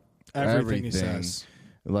about everything he says.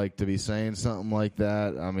 Like, to be saying something like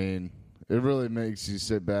that, I mean, it really makes you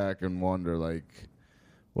sit back and wonder, like,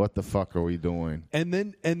 what the fuck are we doing? And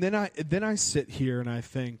then I sit here and I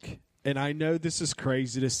think, and I know this is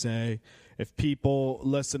crazy to say. If people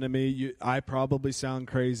listen to me, I probably sound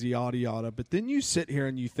crazy, yada yada. But then you sit here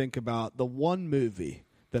and you think about the one movie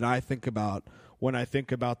that I think about when I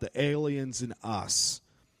think about the aliens and us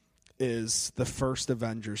is the first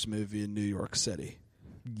Avengers movie in New York City.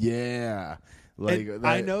 Yeah. Like that,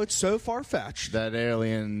 I know it's so far-fetched. That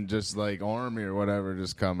alien just like army or whatever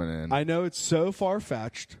just coming in. I know it's so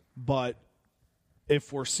far-fetched, but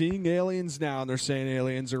if we're seeing aliens now and they're saying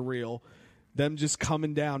aliens are real, them just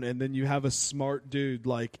coming down, and then you have a smart dude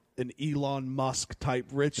like an Elon Musk type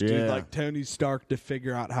rich dude like Tony Stark to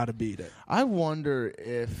figure out how to beat it. I wonder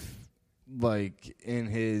if, like, in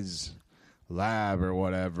his lab or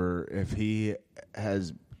whatever, if he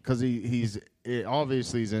has, because he's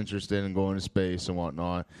obviously he's interested in going to space and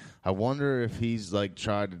whatnot. I wonder if he's like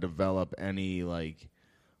tried to develop any like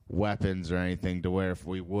weapons or anything to where if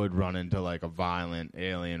we would run into like a violent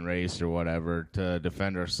alien race or whatever to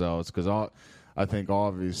defend ourselves, because I think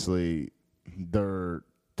obviously their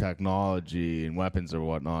technology and weapons or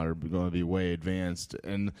whatnot are going to be way advanced,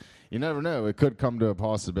 and you never know, it could come to a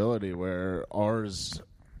possibility where ours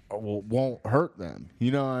won't hurt them.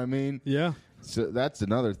 You know what I mean? Yeah. So that's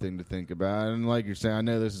another thing to think about. And like you're saying, I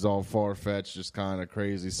know this is all far-fetched, just kind of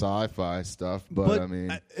crazy sci-fi stuff, but I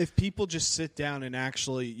mean, if people just sit down and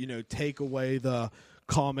actually, take away the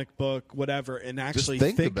comic book, whatever, and actually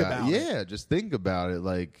think about it. Yeah, just think about it.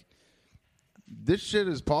 Like, this shit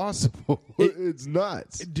is possible. It's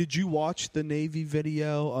nuts. Did you watch the Navy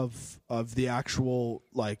video of the actual,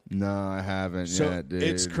 like... No, I haven't yet, dude.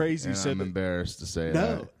 It's crazy. And I'm embarrassed to say that.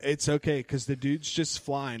 No, it's okay, because the dude's just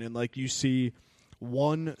flying, and, like, you see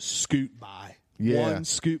one scoot by. Yeah. One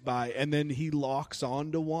scoot by, and then he locks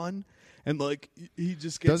onto one, and, like, he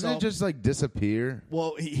just gets Doesn't it just, like, disappear?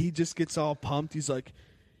 Well, he just gets all pumped. He's like,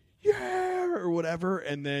 yeah, or whatever,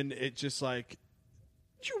 and then it just, like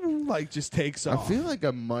just takes off. I feel like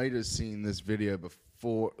I might have seen this video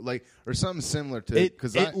before, like, or something similar to it.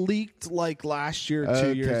 Because it leaked like last year,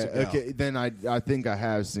 2 years ago. Okay, then I think I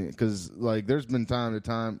have seen it, because like there's been time to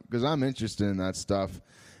time, because I'm interested in that stuff,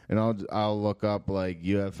 and I'll look up like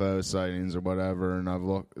UFO sightings or whatever, and I've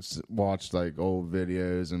watched like old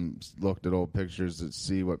videos and looked at old pictures to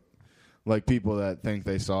see what, like, people that think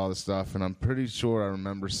they saw the stuff, and I'm pretty sure I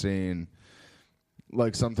remember seeing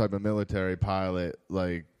like some type of military pilot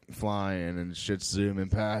like flying and shit zooming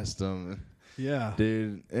past them. Yeah.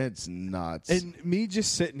 Dude, it's nuts. And me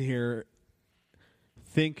just sitting here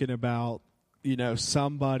thinking about,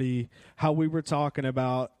 somebody, how we were talking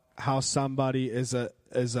about how somebody is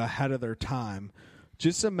ahead of their time.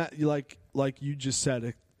 Just like you just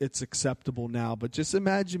said, it's acceptable now, but just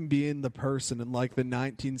imagine being the person in like the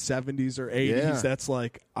 1970s or 80s that's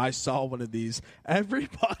like, I saw one of these.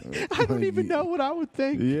 Everybody, I don't even know what I would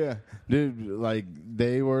think. Yeah, dude, like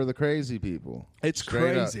they were the crazy people. It's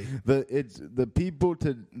crazy. The people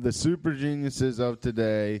the super geniuses of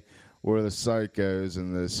today were the psychos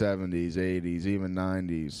in the 70s, 80s, even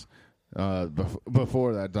 90s.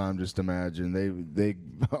 Before that time, just imagine they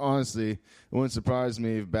honestly, it wouldn't surprise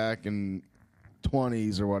me if back in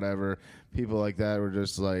 20s or whatever, people like that were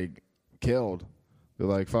just like killed. They're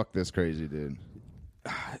like, fuck this crazy dude.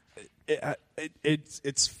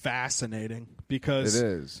 It's fascinating because it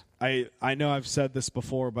is. I know I've said this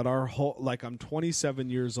before, but our whole, like, I'm 27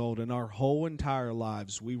 years old, and our whole entire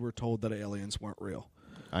lives we were told that aliens weren't real.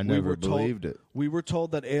 I never believed it. We were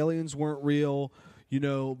told that aliens weren't real,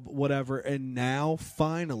 whatever, and now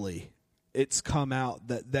finally it's come out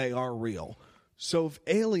that they are real. So if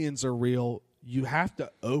aliens are real, you have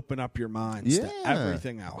to open up your minds to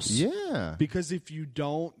everything else. Yeah. Because if you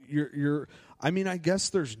don't, you're I mean, I guess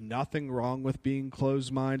there's nothing wrong with being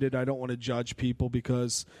closed-minded. I don't want to judge people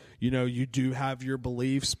because, you do have your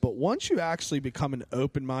beliefs. But once you actually become an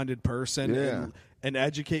open-minded person and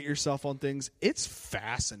educate yourself on things, it's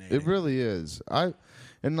fascinating. It really is. I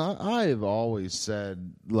have always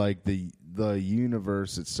said, like, the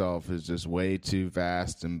universe itself is just way too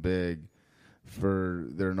vast and big for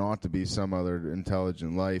there not to be some other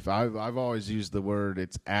intelligent life. I've always used the word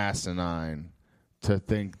it's asinine to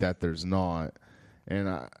think that there's not. And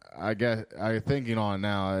I guess thinking on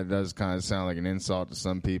now, it does kind of sound like an insult to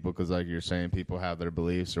some people because, like you're saying, people have their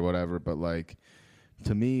beliefs or whatever. But, like,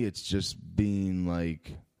 to me, it's just being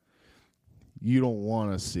like, you don't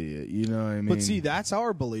want to see it. You know what I mean? But see, that's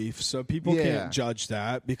our belief, so people can't judge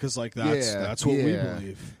that because, like, that's what we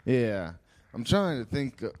believe. Yeah. I'm trying to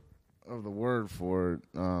think of the word for it.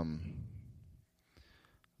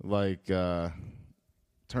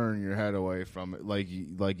 Turn your head away from it, like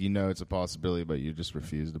it's a possibility, but you just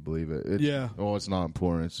refuse to believe it. It's not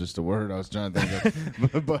important. It's just a word I was trying to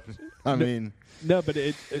think of. but I mean, no, but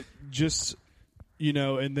it just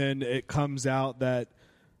and then it comes out that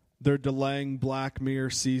they're delaying Black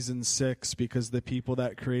Mirror season 6 because the people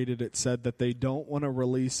that created it said that they don't want to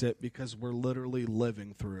release it because we're literally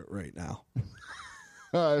living through it right now.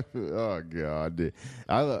 Oh God, dude.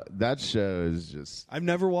 That show is just. I've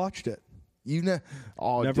never watched it. Never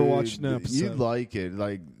watched an episode. You'd like it.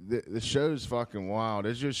 Like the show's fucking wild.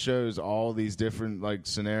 It just shows all these different like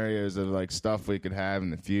scenarios of like stuff we could have in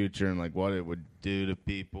the future and like what it would do to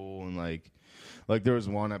people and like there was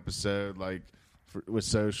one episode like with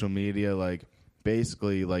social media, like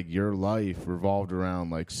basically like your life revolved around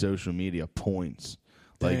like social media points.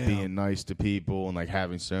 Like being nice to people and like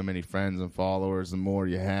having so many friends and followers. The more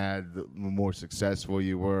you had, the more successful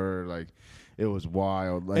you were. Like. It was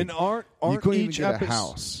wild. Like, and aren't you couldn't each even get a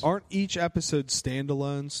house. Aren't each episode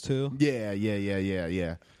standalones too? Yeah.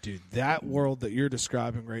 Dude, that world that you're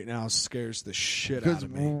describing right now scares the shit out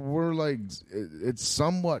of me. We're like, it's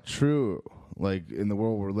somewhat true. Like in the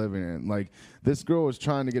world we're living in, like this girl was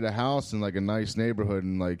trying to get a house in like a nice neighborhood,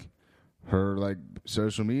 and like her like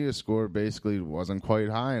social media score basically wasn't quite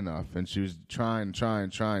high enough, and she was trying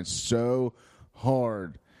so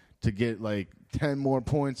hard to get like 10 more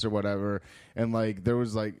points or whatever, and like there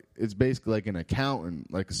was like it's basically like an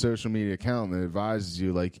accountant, like a social media accountant that advises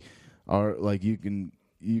you like you can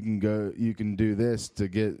do this to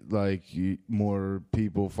get like more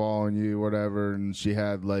people following you, whatever. And she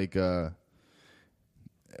had like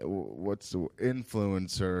what's the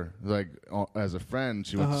influencer like as a friend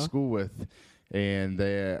she went to school with, and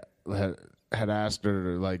they had asked her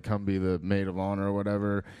to like come be the maid of honor or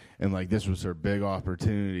whatever, and like this was her big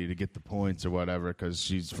opportunity to get the points or whatever because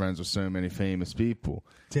she's friends with so many famous people.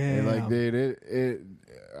 Damn. And like dude,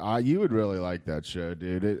 you would really like that show,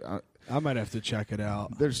 dude. I might have to check it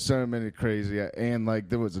out. There's so many crazy, and like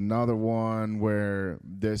there was another one where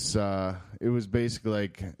this it was basically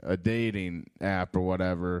like a dating app or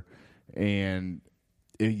whatever, and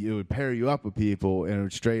it would pair you up with people, and it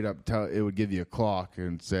would straight up it would give you a clock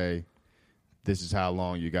and say, this is how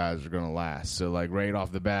long you guys are going to last. So, like, right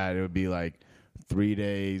off the bat, it would be, like, 3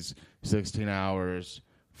 days, 16 hours,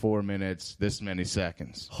 4 minutes, this many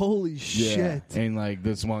seconds. Holy shit. And, like,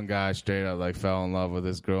 this one guy straight up, like, fell in love with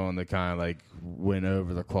this girl, and they kind of, like, went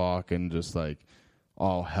over the clock and just, like,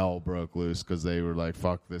 all hell broke loose because they were like,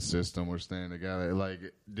 fuck this system, we're staying together. Like,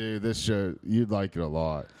 dude, this show, you'd like it a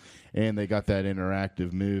lot. And they got that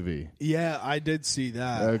interactive movie. Yeah, I did see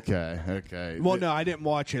that. Okay. Well, no, I didn't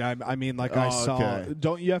watch it. I mean, like I saw. Okay.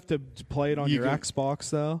 Don't you have to play it on your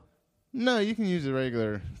Xbox though? No, you can use a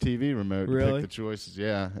regular TV remote to pick the choices.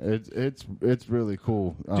 Yeah, it's really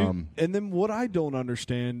cool. Dude, and then what I don't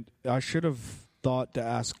understand, I should have thought to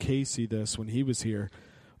ask Casey this when he was here.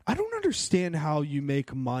 I don't understand how you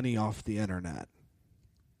make money off the internet.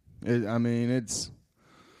 It's.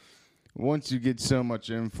 Once you get so much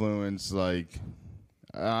influence, like,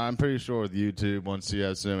 I'm pretty sure with YouTube, once you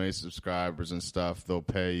have so many subscribers and stuff, they'll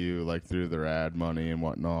pay you, like, through their ad money and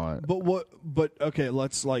whatnot. But okay,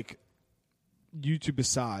 let's, like, YouTube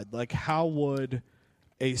aside, like, how would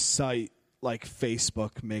a site like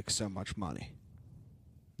Facebook make so much money?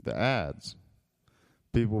 The ads.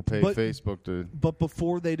 People pay Facebook to... But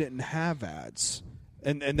before they didn't have ads.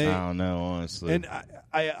 And they... I don't know, honestly. And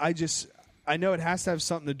I know it has to have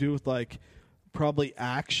something to do with, like, probably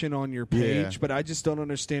action on your page, but I just don't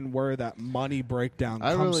understand where that money breakdown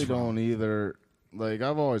comes from. I really don't either. Like,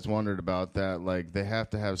 I've always wondered about that. Like, they have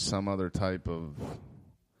to have some other type of,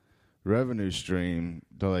 revenue stream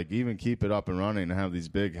to like even keep it up and running and have these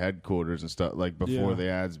big headquarters and stuff like before the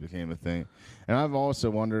ads became a thing. And I've also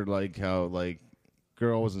wondered like how like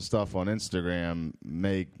girls and stuff on Instagram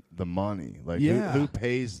make the money. Like who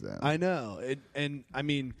pays them? I know. And I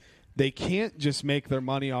mean, they can't just make their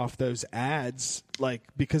money off those ads, like,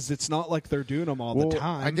 because it's not like they're doing them all the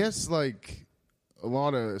time. I guess like a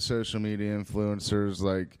lot of social media influencers,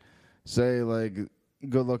 like say like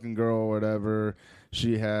good looking girl or whatever,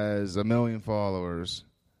 she has 1 million followers.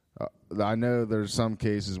 I know there's some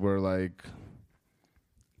cases where like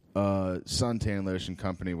suntan lotion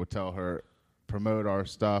company would tell her, promote our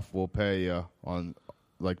stuff, we'll pay you on,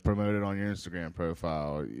 like, promote it on your Instagram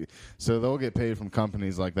profile. So they'll get paid from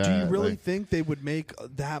companies like that. Do you really think they would make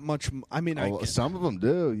that much? I mean, some of them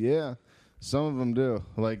do, yeah. Some of them do.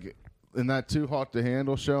 Like, in that Too Hot to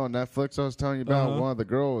Handle show on Netflix I was telling you about, one of the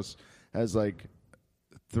girls has, like,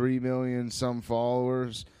 3 million some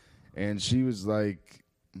followers, and she was, like,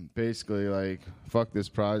 basically, like, fuck this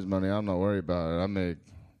prize money. I'm not worried about it.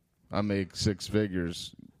 I make 6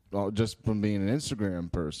 figures just from being an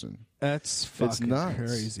Instagram person. That's fucking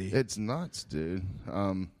crazy. It's nuts, dude.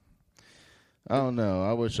 I don't know.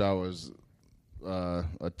 I wish I was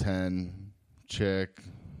a 10 chick,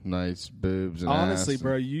 nice boobs and honestly, ass.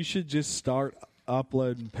 bro, you should just start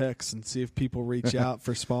uploading pics and see if people reach out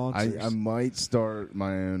for sponsors. I might start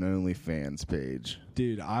my own OnlyFans page.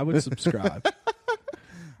 Dude, I would subscribe.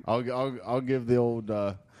 I'll give the old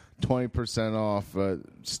 20% off,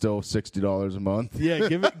 still $60 a month. Yeah,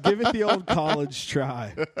 give it the old college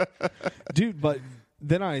try, dude. But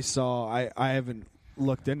then I saw, I haven't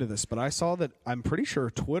looked into this, but I saw that I'm pretty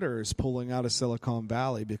sure Twitter is pulling out of Silicon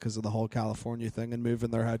Valley because of the whole California thing and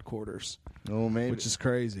moving their headquarters. Oh, maybe, which is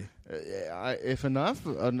crazy. If enough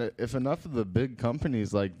of the big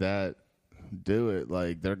companies like that do it,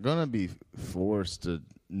 like they're gonna be forced to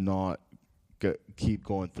not keep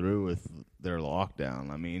going through with their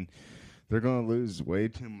lockdown. I mean, they're going to lose way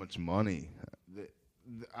too much money.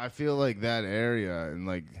 I feel like that area and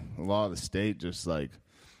like a lot of the state just like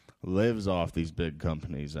lives off these big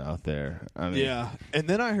companies out there. I mean, yeah. And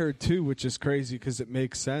then I heard too, which is crazy because it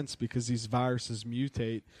makes sense because these viruses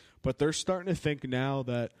mutate, but they're starting to think now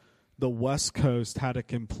that the West Coast had a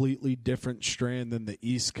completely different strand than the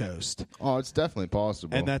East Coast. Oh, it's definitely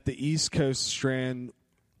possible. And that the East Coast strand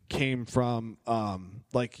came from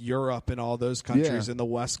like Europe and all those countries, and the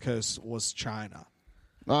West Coast was China.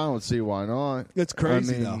 I don't see why not. It's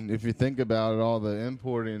crazy, though. If you think about it, all the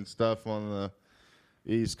importing stuff on the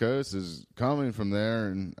East Coast is coming from there,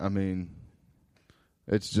 and I mean,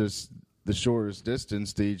 it's just the shortest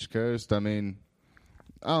distance to each coast. I mean,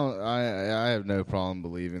 I have no problem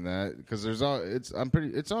believing that because it's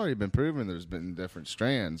already been proven there's been different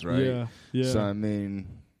strands, right? Yeah. So I mean,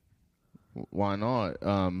 why not?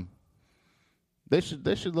 They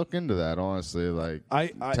should look into that, honestly. Like,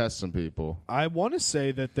 test some people. I want to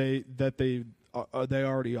say that they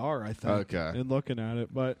already are. I think. Okay. In looking at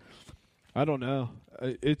it, but I don't know.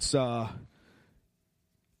 It's I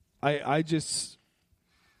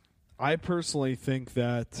personally think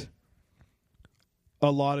that a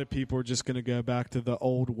lot of people are just going to go back to the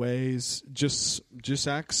old ways. Just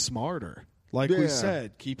act smarter. Like we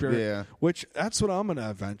said, keep your which that's what I'm going to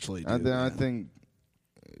eventually do. I think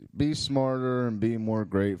be smarter and be more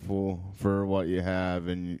grateful for what you have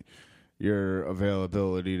and your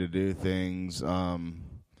availability to do things.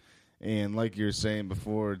 And like you were saying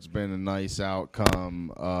before, it's been a nice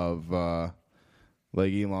outcome of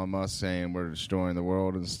like Elon Musk saying we're destroying the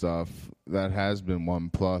world and stuff. That has been one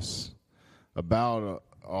plus about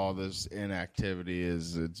all this inactivity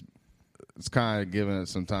is it's kind of giving it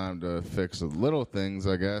some time to fix the little things,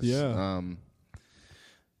 I guess. Yeah.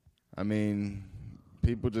 I mean,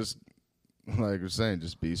 people just, like we're saying,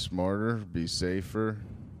 just be smarter, be safer,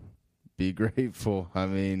 be grateful. I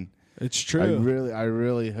mean, it's true. I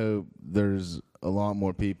really hope there's a lot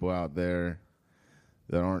more people out there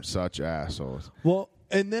that aren't such assholes. Well,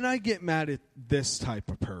 and then I get mad at this type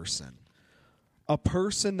of person. A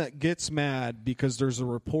person that gets mad because there's a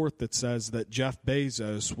report that says that Jeff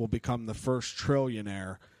Bezos will become the first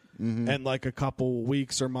trillionaire in like a couple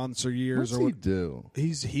weeks or months or years. What's he do?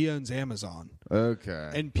 He owns Amazon.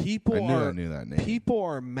 Okay. And people I knew that name. People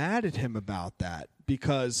are mad at him about that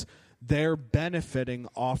because they're benefiting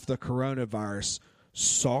off the coronavirus.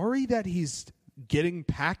 Sorry that he's getting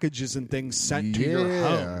packages and things sent to your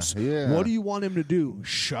homes. Yeah. What do you want him to do?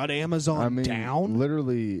 Shut Amazon down?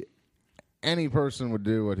 Literally any person would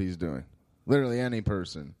do what he's doing. Literally any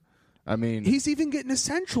person. I mean, he's even getting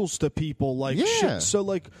essentials to people like shit. So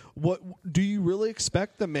like, what do you really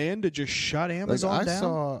expect the man to just shut Amazon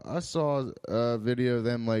down? I saw a video of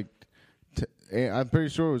them like I'm pretty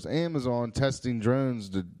sure it was Amazon testing drones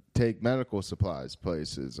to take medical supplies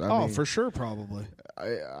places. I mean, for sure, probably.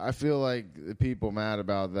 I feel like the people mad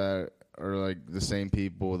about that are like the same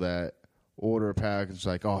people that order a package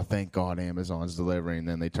like, oh, thank God Amazon's delivering, and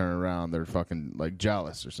then they turn around, they're fucking like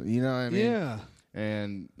jealous or something. You know what I mean? Yeah.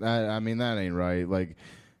 And I mean, that ain't right. Like,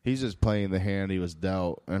 he's just playing the hand he was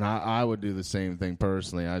dealt, and I would do the same thing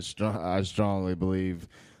personally. I strongly believe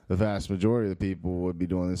the vast majority of the people would be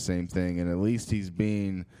doing the same thing, and at least he's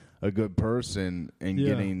being a good person and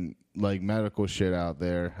getting like medical shit out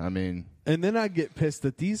there. I mean, and then I get pissed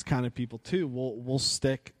at these kind of people too. We'll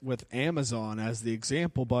stick with Amazon as the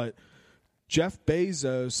example, but Jeff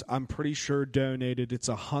Bezos, I'm pretty sure, donated it's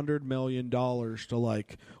 $100 million to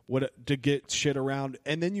like to get shit around,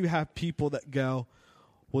 and then you have people that go,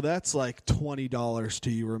 well, that's like $20 to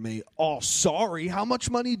you or me. Oh, sorry. How much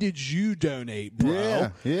money did you donate,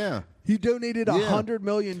 bro? Yeah. You donated $100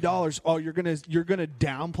 million. Oh, you're gonna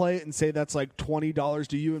downplay it and say that's like $20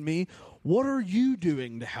 to you and me. What are you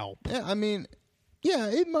doing to help? Yeah, I mean, yeah,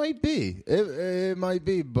 it might be. It might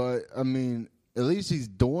be, but I mean, at least he's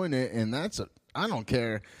doing it, and I don't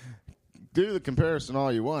care. Do the comparison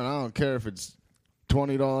all you want. I don't care if it's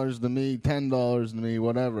 $20 to me, $10 to me,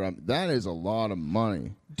 whatever. That is a lot of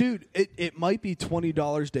money. Dude, it might be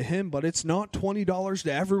 $20 to him, but it's not $20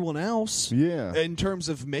 to everyone else. Yeah. In terms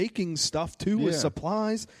of making stuff, too, with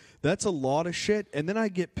supplies. That's a lot of shit. And then I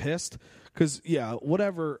get pissed because,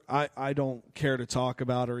 whatever, I don't care to talk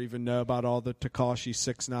about or even know about all the Tekashi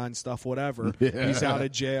 6ix9ine stuff, whatever. Yeah. He's out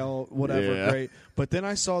of jail, whatever, great. But then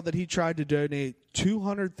I saw that he tried to donate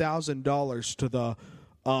 $200,000 to the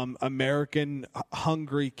American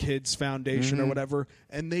Hungry Kids Foundation or whatever,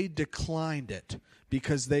 and they declined it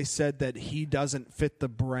because they said that he doesn't fit the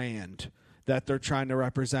brand that they're trying to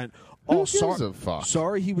represent.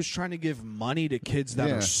 Sorry, he was trying to give money to kids that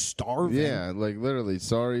are starving. Yeah, like literally,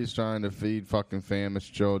 sorry he's trying to feed fucking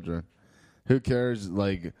famished children. Who cares,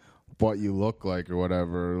 like, what you look like or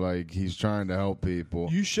whatever? Like, he's trying to help people.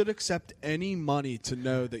 You should accept any money to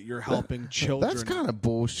know that you're helping children. That's kind of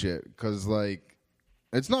bullshit, because, like,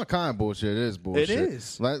 it's not kind of bullshit. It is bullshit. It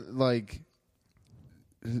is. Like,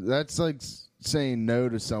 that's like saying no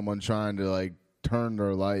to someone trying to, like, turn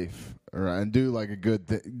their life around and do, like,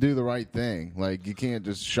 do the right thing. Like, you can't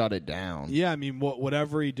just shut it down. Yeah, I mean,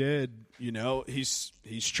 whatever he did, he's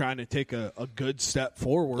trying to take a good step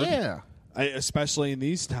forward. Yeah. Especially in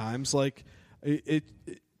these times. Like,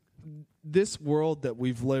 this world that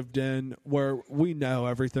we've lived in where we know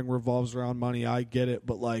everything revolves around money, I get it,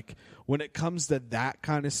 but like when it comes to that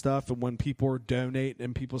kind of stuff and when people are donating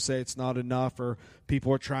and people say it's not enough or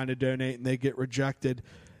people are trying to donate and they get rejected,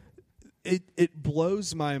 it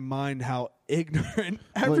blows my mind how ignorant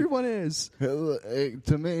everyone is.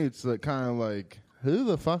 To me, it's like, kind of like, who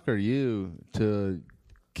the fuck are you to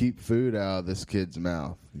keep food out of this kid's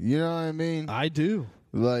mouth? You know what I mean? I do.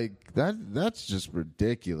 Like, that's just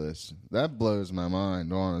ridiculous. That blows my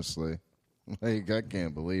mind, honestly. Like, I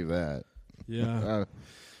can't believe that. Yeah.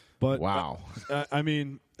 But wow. I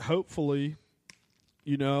mean, hopefully,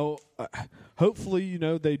 they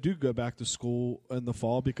do go back to school in the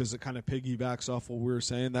fall because it kind of piggybacks off what we were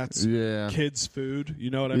saying. That's kids' food. You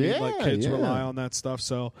know what I mean? Like, kids rely on that stuff.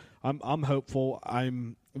 So I'm hopeful.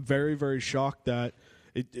 I'm very, very shocked that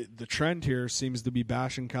the trend here seems to be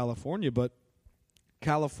bashing California, but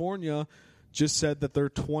California just said that their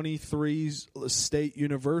 23 state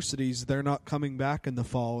universities, they're not coming back in the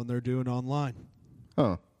fall and they're doing online.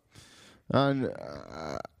 Huh. I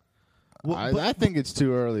think it's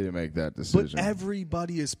too early to make that decision. But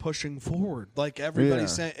everybody is pushing forward. Like,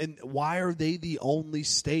 everybody's saying, and why are they the only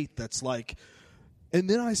state that's like... And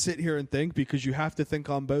then I sit here and think, because you have to think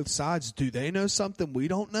on both sides, do they know something we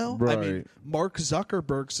don't know? Right. I mean, Mark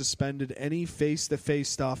Zuckerberg suspended any face-to-face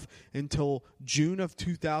stuff until June of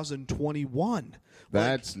 2021.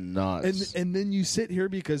 That's nuts. And then you sit here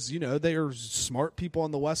because, they are smart people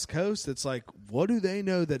on the West Coast. It's like, what do they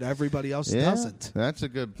know that everybody else doesn't? That's a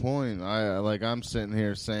good point. I'm sitting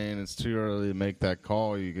here saying it's too early to make that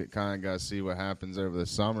call. You kind of got to see what happens over the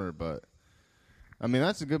summer, but... I mean,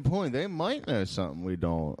 that's a good point. They might know something we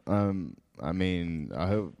don't. I mean, I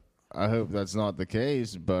hope that's not the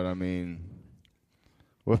case, but I mean,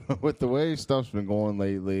 with the way stuff's been going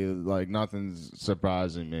lately, like, nothing's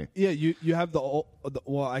surprising me. Yeah, you have well,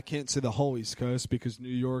 I can't say the whole East Coast because New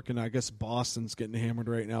York and I guess Boston's getting hammered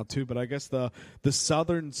right now too, but I guess the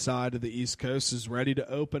southern side of the East Coast is ready to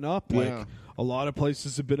open up. Like, a lot of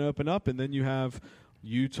places have been open up, and then you have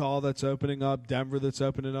Utah that's opening up, Denver that's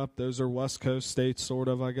opening up. Those are West Coast states, sort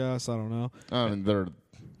of, I guess. I don't know. I mean, they're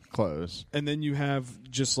close. And then you have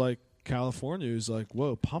just like California who's like,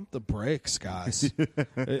 whoa, pump the brakes, guys.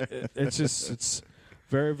 It's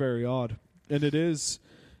very, very odd. And it is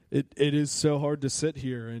so hard to sit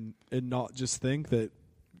here and not just think that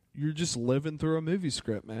you're just living through a movie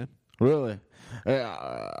script, man. Really?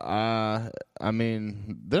 I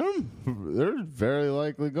mean, there's very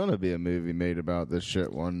likely going to be a movie made about this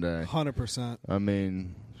shit one day. 100%. I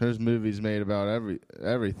mean, there's movies made about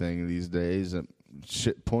everything these days, and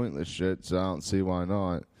pointless shit, so I don't see why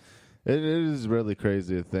not. It is really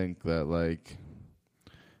crazy to think that, like,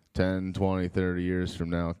 10, 20, 30 years from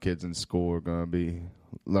now, kids in school are going to be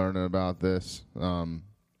learning about this. I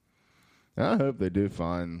hope they do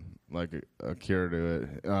find, like, a cure to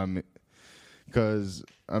it. Because,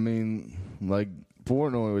 I mean, like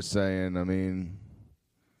Portnoy was saying, I mean,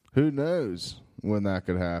 who knows when that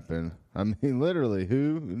could happen? I mean, literally,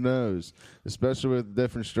 who knows? Especially with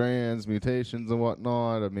different strands, mutations, and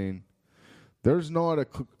whatnot. I mean, there's not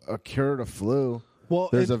a cure to flu. Well,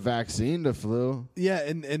 there's a vaccine to flu. Yeah,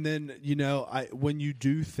 and then, you know, when you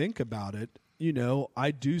do think about it, you know,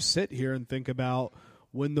 I do sit here and think about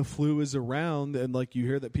when the flu is around and, like, you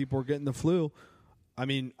hear that people are getting the flu. I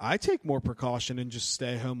mean, I take more precaution and just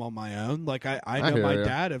stay home on my own. Like, I know my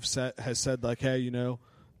dad has said, like, hey, you know,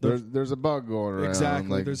 there's a bug going around. Exactly.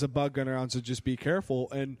 Like, there's a bug going around, so just be careful.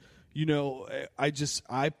 And, you know, I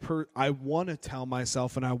want to tell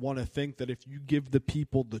myself and I want to think that if you give the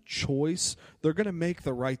people the choice, they're going to make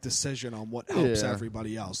the right decision on what helps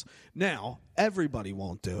everybody else. Now, everybody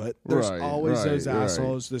won't do it. There's always those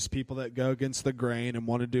assholes. There's people that go against the grain and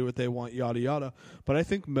want to do what they want, yada, yada. But I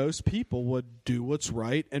think most people would do what's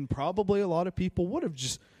right, and probably a lot of people would have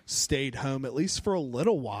just stayed home at least for a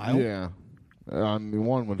little while. Yeah. I mean,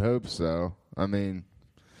 one would hope so. I mean,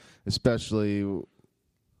 especially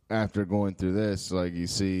after going through this, like, you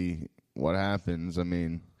see what happens. I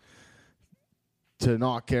mean, to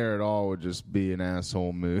not care at all would just be an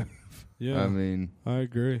asshole move. Yeah, I mean, I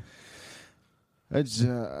agree. It's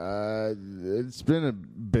been a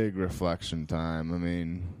big reflection time. I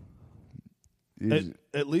mean,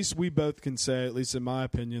 at least we both can say, at least in my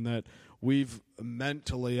opinion, that we've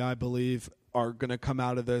mentally, I believe, are going to come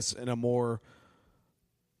out of this in a more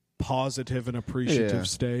positive and appreciative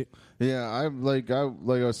state. Yeah, I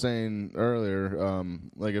was saying earlier,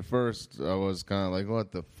 like, at first I was kind of like,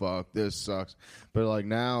 what the fuck, this sucks. But, like,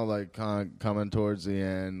 now, like, kind of coming towards the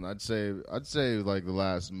end, I'd say like the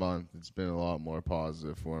last month it's been a lot more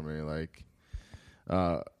positive for me. Like,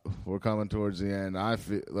 we're coming towards the end. I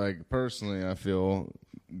feel like, personally, I feel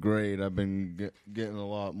great. I've been getting a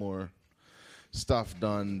lot more stuff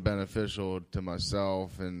done beneficial to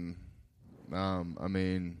myself, and I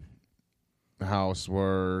mean,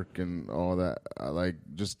 housework and all that, like,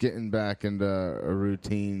 just getting back into a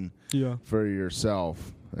routine for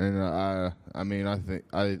yourself. And I mean, I think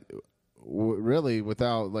really,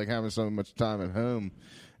 without, like, having so much time at home,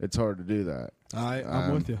 it's hard to do that.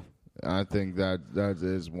 I'm with you. I think that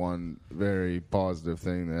is one very positive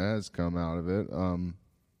thing that has come out of it.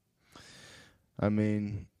 I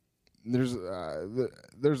mean, there's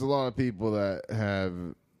a lot of people that have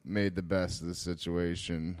made the best of the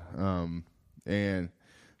situation. And,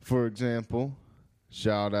 for example,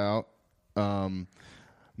 shout out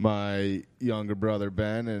my younger brother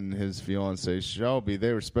Ben and his fiancée Shelby.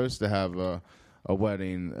 They were supposed to have a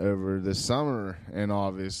wedding over this summer, and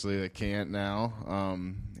obviously they can't now.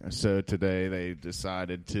 So today they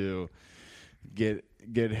decided to get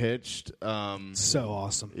hitched. So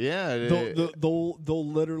awesome. Yeah.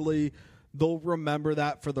 They'll remember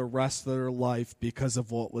that for the rest of their life because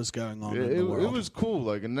of what was going on in the world. It was cool.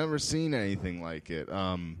 Like, I've never seen anything like it.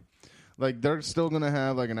 Like, they're still going to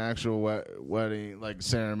have, like, an actual wedding, like,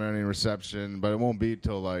 ceremony and reception, but it won't be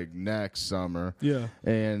till, like, next summer. Yeah.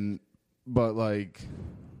 But, like,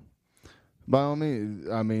 by all means,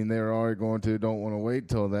 I mean, they were already don't want to wait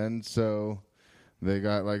till then, so they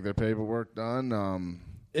got, like, their paperwork done.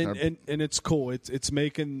 And it's cool. It's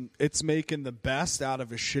making the best out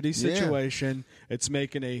of a shitty situation. Yeah. It's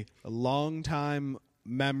making a long time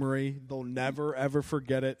memory. They'll never ever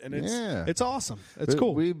forget it, and it's awesome. It's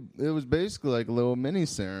cool. It was basically like a little mini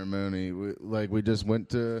ceremony. We just went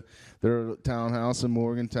to their townhouse in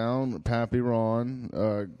Morgantown. Pappy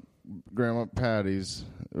Ron, Grandma Patty's,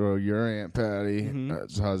 or your Aunt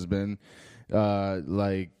Patty's husband,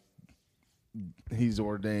 like, he's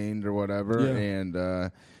ordained or whatever,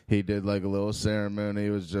 and he did, like, a little ceremony. It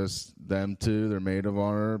was just them two, their maid of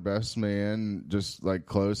honor, best man, just, like,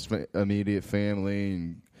 close immediate family,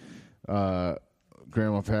 and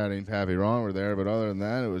Grandma Patty and Pappy Ron were there, but other than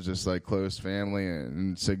that, it was just, like, close family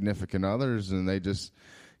and significant others, and they just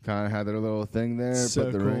kind of had their little thing there,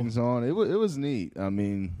 put the rings on. It was neat. I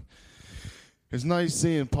mean, it's nice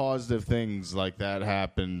seeing positive things like that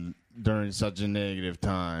happen during such a negative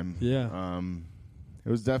time. Yeah. It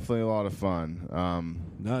was definitely a lot of fun. I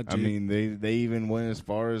mean, they even went as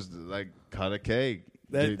far as like cut a cake.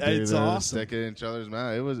 It's awesome. Stick it in each other's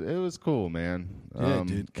mouth. It was cool, man. Yeah,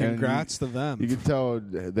 dude. Congrats to them. You could tell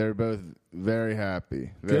they're both very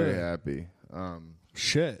happy. Very happy.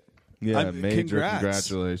 Shit. Yeah, major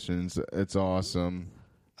congratulations. It's awesome.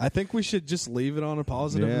 I think we should just leave it on a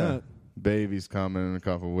positive note. Baby's coming in a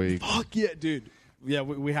couple weeks. Fuck yeah, dude. Yeah,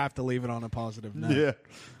 we have to leave it on a positive note. Yeah.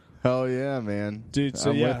 Hell yeah, man. Dude,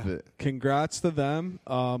 so I'm with it. Congrats to them.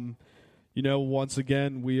 Once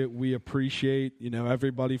again, we appreciate,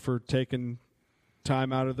 everybody for taking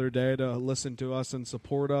time out of their day to listen to us and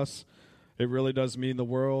support us. It really does mean the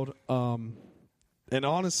world. And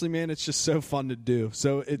honestly, man, it's just so fun to do.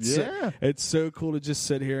 So it's so cool to just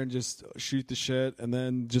sit here and just shoot the shit and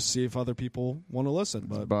then just see if other people want to listen.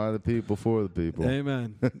 But by the people, for the people.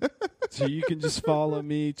 Amen. So you can just follow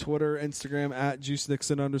me, Twitter, Instagram,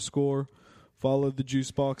 @JuiceNixon_. Follow the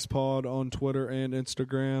Juicebox Pod on Twitter and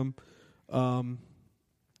Instagram.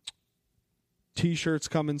 T-shirts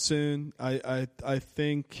coming soon. I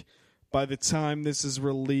think by the time this is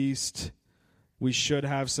released, we should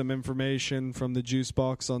have some information from the Juice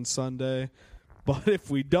Box on Sunday. But if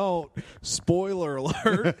we don't, spoiler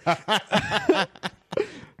alert.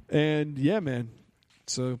 And yeah, man.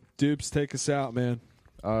 So Dupes, take us out, man.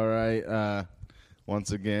 All right.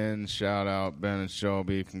 Once again, shout out Ben and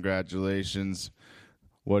Shelby. Congratulations.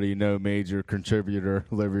 What do you know, major contributor,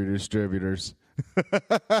 Liberty Distributors.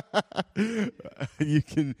 You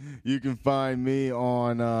can find me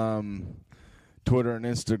on Twitter and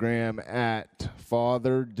Instagram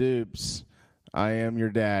 @FatherDupes. I am your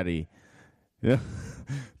daddy. Yeah.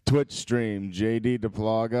 Twitch stream JD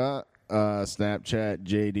DePlaga, Snapchat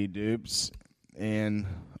JD Dupes, and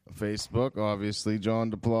Facebook obviously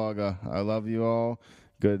John DePlaga. I love you all.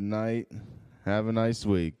 Good night. Have a nice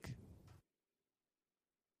week.